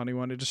is a funny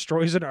one. It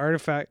destroys an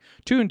artifact.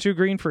 2 and 2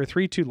 green for a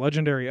 3/2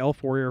 legendary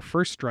elf warrior.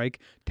 First strike.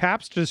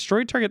 Taps to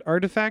destroy target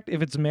artifact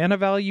if its mana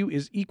value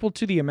is equal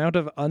to the amount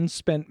of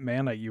unspent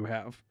mana you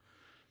have.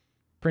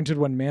 Printed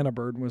when Mana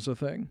Bird was a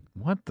thing.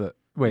 What the?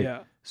 Wait.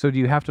 Yeah. So do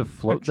you have to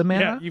float the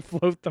mana? Yeah, you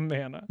float the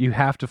mana. You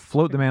have to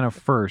float the mana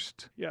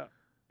first. Yeah.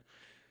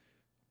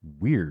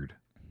 Weird.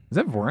 Is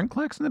that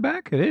Vorinclex in the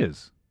back? It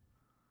is.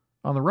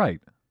 On the right.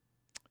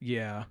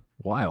 Yeah.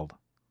 Wild.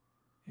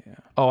 Yeah.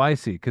 Oh, I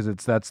see. Because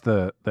that's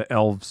the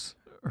elves,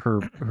 her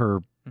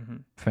Mm-hmm.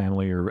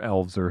 family or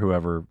elves or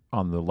whoever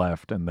on the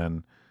left, and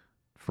then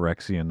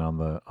Phyrexian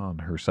on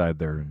her side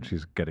there, and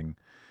she's getting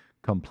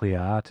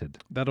compleated.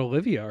 That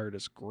Olivia art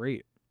is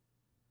great.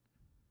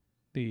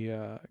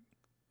 The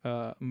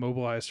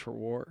mobilized for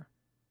war.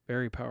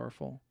 Very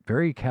powerful.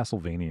 Very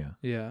Castlevania.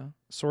 Yeah.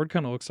 Sword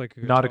kind of looks like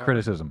a Not a guitar.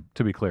 criticism,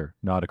 to be clear.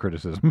 Not a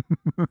criticism.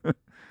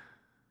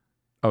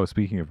 Oh,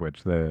 speaking of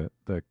which, the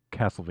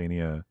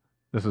Castlevania.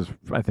 This is,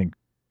 I think,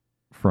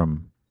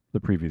 from the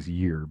previous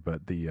year,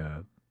 but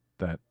the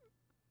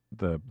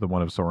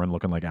one of Soren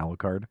looking like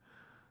Alucard,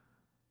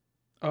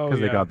 Oh, because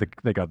yeah.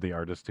 they got the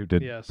artist who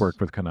did Yes. work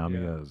with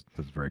Konami. Yeah.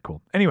 That's very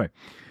cool. Anyway,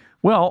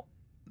 well,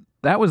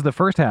 that was the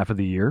first half of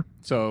the year.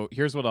 So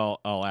here's what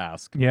I'll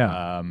ask.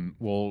 Yeah.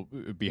 We'll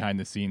behind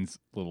the scenes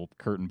little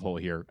curtain pull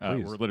here.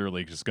 Please. We're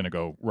literally just going to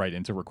go right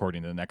into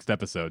recording the next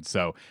episode.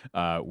 So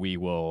we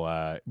will.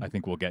 I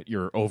think we'll get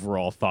your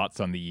overall thoughts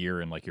on the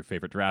year and like your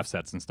favorite draft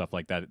sets and stuff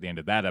like that at the end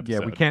of that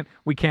episode. Yeah,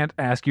 we can't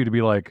ask you to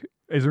be like,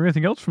 is there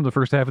anything else from the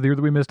first half of the year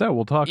that we missed out?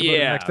 We'll talk about it in the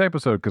Yeah. next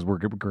episode because we're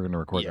going to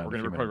record that. Yeah, we're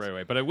in a going to few record minutes. right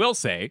away. But I will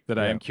say that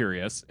I Yeah. am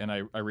curious, and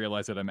I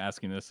realize that I'm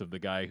asking this of the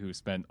guy who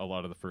spent a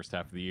lot of the first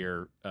half of the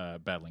year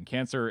battling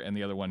cancer and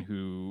the other one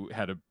who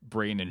had a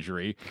brain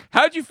injury.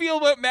 How'd you feel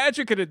about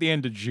Magic at the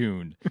end of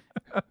June?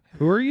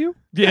 Who are you?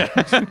 Yeah.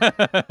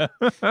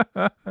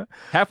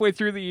 Halfway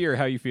through the year,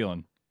 how you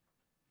feeling?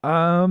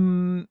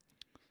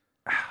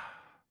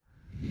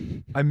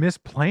 I miss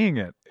playing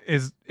it.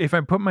 Is if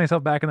I put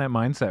myself back in that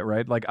mindset,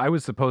 right? Like I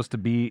was supposed to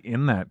be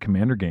in that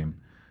Commander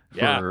game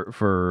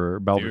for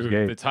Baldur's Dude,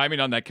 Gate. the timing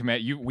on that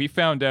command, you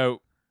found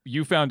out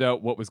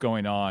what was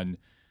going on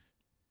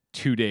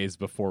 2 days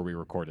before we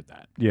recorded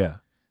that. Yeah.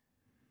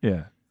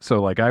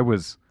 So like I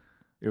was,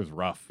 It was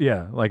rough.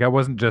 like I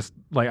wasn't just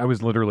like I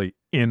was literally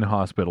in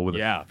hospital with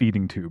Yeah. a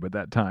feeding tube at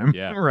that time.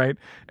 Yeah. Right.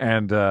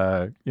 And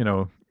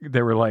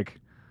they were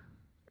like,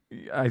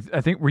 I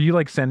think were you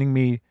like sending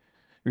me,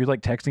 were you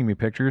like texting me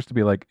pictures to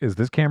be like, is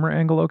this camera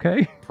angle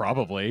okay?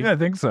 Probably. Yeah, I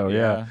think so.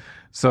 Yeah.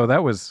 So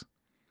that was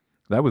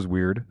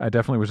weird. I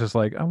definitely was just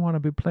like, I want to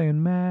be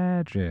playing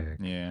Magic.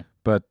 Yeah.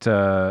 But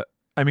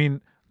I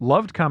mean,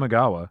 loved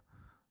Kamigawa.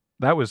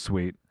 That was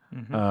sweet.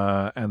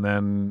 Mhm. And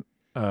then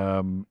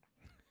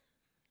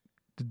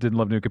didn't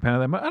love New Capenna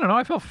that much. I don't know.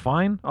 I felt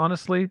fine,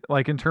 honestly.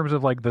 Like in terms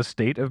of like the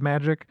state of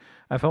Magic,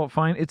 I felt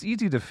fine. It's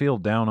easy to feel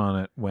down on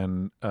it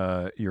when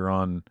you're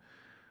on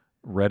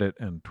Reddit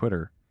and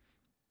Twitter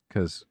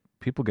because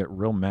people get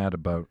real mad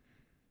about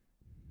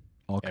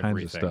all kinds of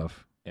Everything.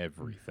 stuff.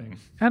 Everything.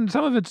 And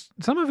some of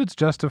it's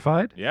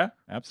justified. Yeah,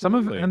 Some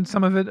absolutely.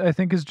 some of it I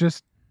think is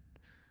just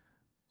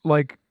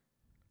like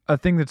a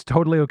thing that's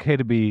totally okay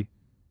to be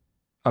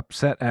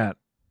upset at,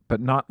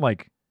 but not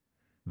like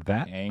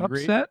that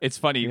Angry. upset. It's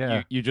funny.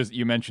 Yeah.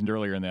 You mentioned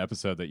earlier in the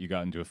episode that you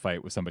got into a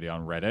fight with somebody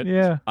on Reddit.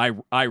 Yeah.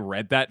 I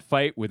read that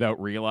fight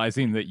without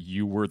realizing that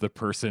you were the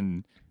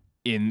person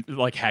in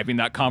like having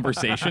that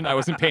conversation. I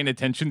wasn't paying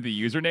attention to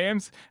the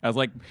usernames. I was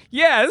like,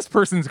 yeah, this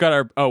person's got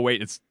our. Oh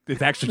wait, it's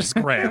actually just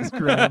Graham.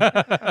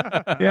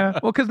 Yeah.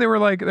 Well, because they were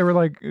like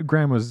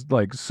Graham was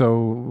like so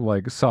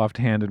like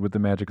soft-handed with the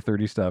Magic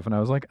 30 stuff, and I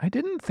was like, I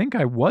didn't think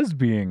I was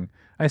being.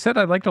 I said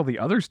I liked all the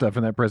other stuff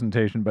in that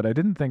presentation, but I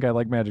didn't think I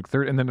liked Magic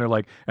 30. And then they're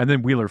like, and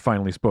then Wheeler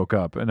finally spoke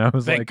up, and I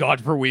was Thank like,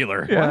 God for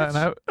Wheeler. yeah,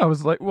 and I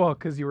was like, well,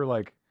 because you were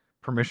like,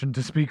 permission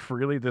to speak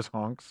freely, this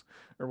honks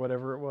or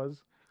whatever it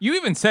was. You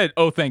even said,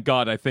 "Oh, thank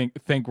God." I think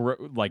we're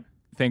like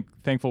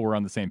thankful we're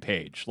on the same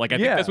page. Like I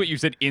think Yeah. that's what you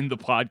said in the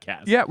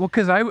podcast. Yeah, well,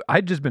 because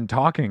I'd just been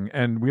talking,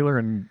 and Wheeler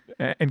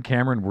and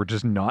Cameron were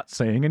just not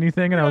saying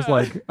anything, and I was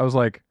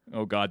like,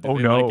 Oh God. Did oh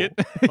they no, Like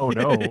it? oh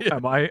no,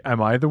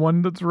 am I the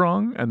one that's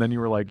wrong? And then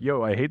you were like,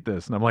 yo, I hate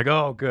this, and I'm like,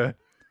 oh, good.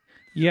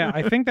 Yeah,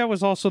 I think that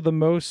was also the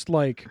most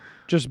like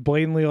just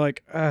blatantly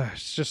like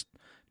it's just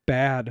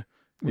bad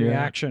Yeah.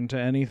 reaction to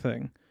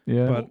anything.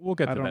 Yeah, But We'll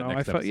get to I don't that know.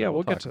 next I felt, yeah, episode.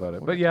 we'll get talk to about that.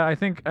 it. But yeah, I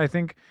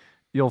think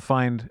you'll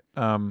find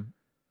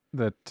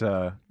that.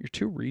 You're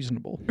too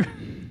reasonable.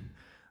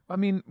 I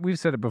mean, we've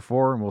said it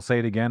before, and we'll say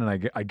it again,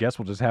 and I guess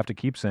we'll just have to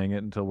keep saying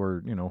it until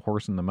we're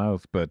horse in the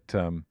mouth. But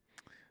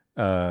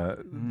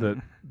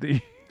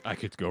the I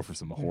could go for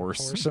some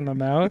horse. Horse in the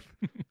mouth.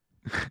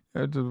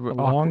 A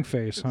long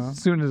face, huh?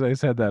 As soon as I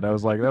said that, I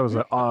was like, that was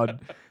an odd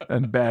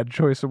and bad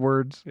choice of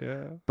words.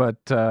 Yeah. But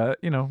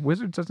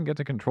Wizards doesn't get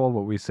to control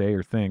what we say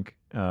or think.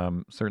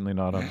 Certainly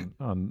not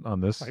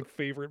on this. My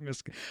favorite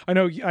I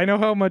know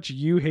how much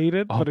you hate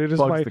it, but it is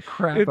bugs the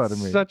crap it's out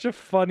of me. such a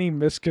funny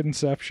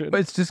misconception. But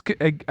it's just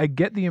I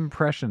get the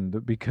impression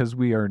that because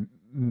we are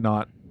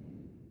not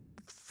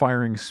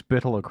firing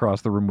spittle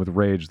across the room with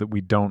rage, that we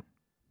don't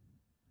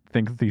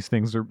think that these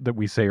things that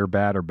we say are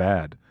bad,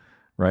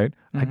 right?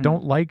 I Mhm.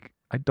 don't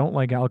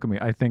like alchemy.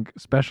 I think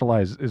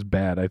Specialize is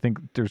bad. I think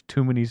there's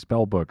too many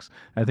spell books.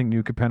 I think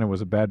New Capenna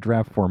was a bad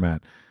draft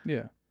format.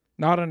 Yeah.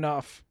 Not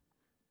enough.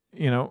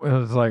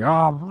 It's like,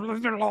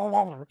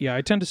 oh, Yeah,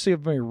 I tend to see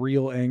my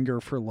real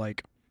anger for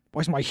like, why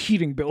is my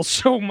heating bill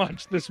so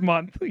much this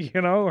month?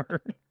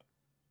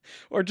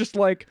 Or just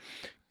like,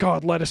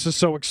 God, lettuce is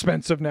so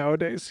expensive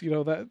nowadays.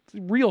 That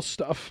real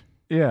stuff.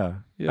 yeah.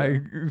 Yeah.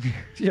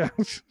 Yeah.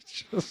 It's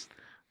just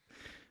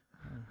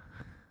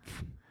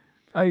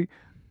I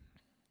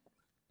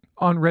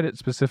on Reddit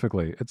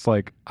specifically, it's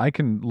like I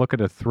can look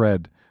at a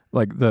thread,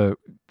 like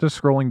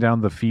just scrolling down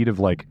the feed of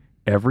like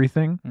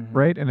everything, Mhm.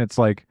 right? And it's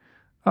like,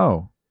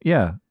 oh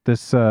yeah,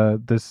 this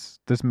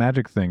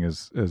Magic thing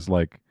is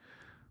like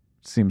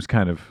seems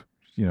kind of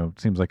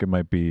seems like it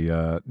might be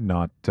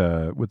not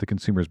with the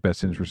consumer's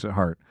best interest at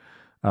heart.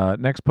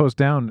 Next post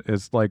down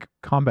is like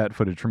combat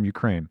footage from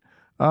Ukraine.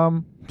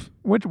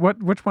 Which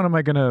one am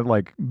I gonna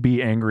like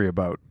be angry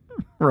about?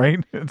 Right?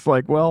 It's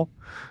like, well,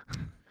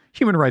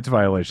 human rights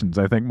violations,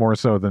 I think, more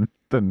so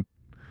than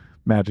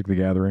Magic the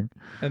Gathering.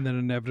 And then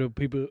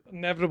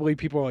inevitably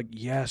people are like,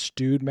 yes,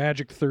 dude,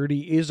 Magic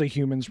 30 is a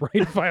human's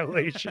right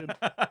violation.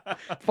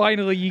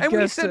 Finally, you And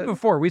guessed it.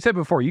 we said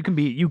before, you can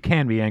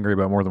be angry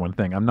about more than one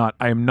thing.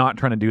 I am not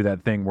trying to do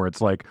that thing where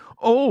it's like,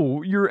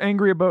 oh, you're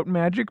angry about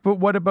magic, but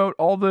what about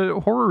all the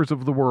horrors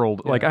of the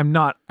world? Like, I'm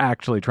not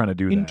actually trying to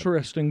do that.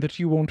 Interesting that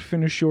you won't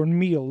finish your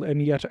meal,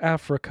 and yet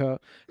Africa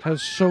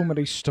has so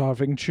many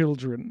starving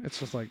children. It's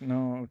just like,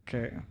 no,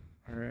 okay.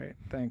 All right,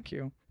 thank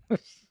you.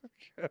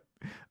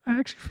 I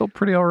actually feel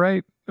pretty all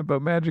right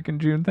about magic in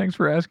June. Thanks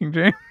for asking,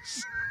 James.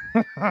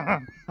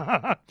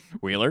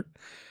 Wheeler?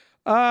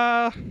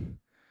 I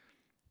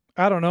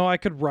don't know. I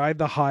could ride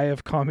the high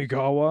of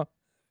Kamigawa,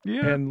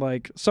 Yeah. and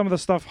like some of the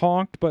stuff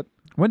honked, but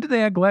When did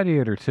they add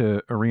Gladiator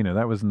to Arena?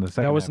 That was in the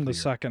second. that was half in of the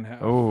year. second half.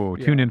 Oh,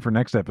 Yeah. tune in for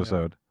next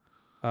episode.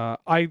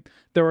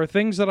 There were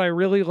things that I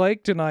really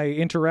liked, and I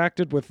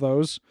interacted with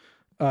those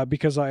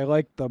because I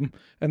liked them.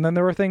 And then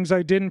there were things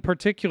I didn't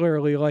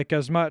particularly like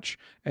as much,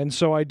 and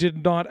so I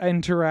did not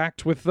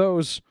interact with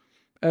those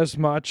as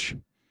much.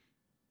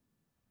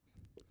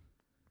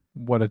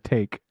 What a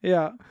take.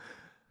 Yeah.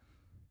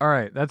 All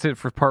right, that's it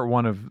for part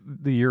 1 of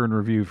the year in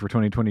review for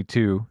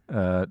 2022.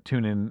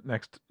 Tune in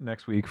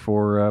next week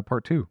for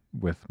part 2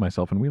 with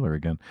myself and Wheeler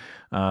again.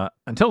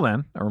 Until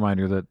then, a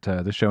reminder that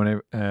this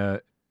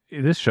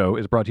show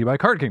is brought to you by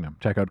Card Kingdom.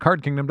 Check out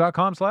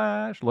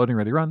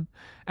cardkingdom.com/loadingreadyrun.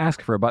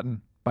 Ask for a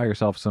button. Buy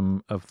yourself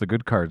some of the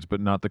good cards, but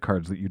not the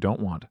cards that you don't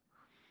want.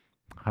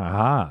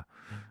 Ha.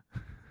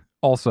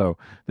 Also,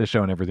 this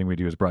show and everything we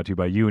do is brought to you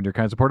by you and your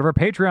kind support of our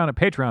Patreon at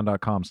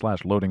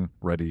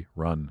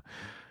patreon.com/loadingreadyrun.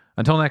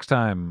 Until next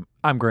time,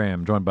 I'm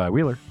Graham, joined by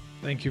Wheeler.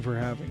 Thank you for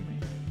having me.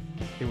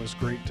 It was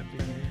great to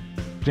be here.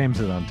 James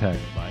is on tech.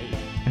 Bye.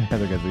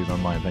 Heather Gesley's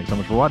online. Thanks so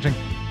much for watching.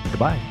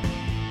 Goodbye.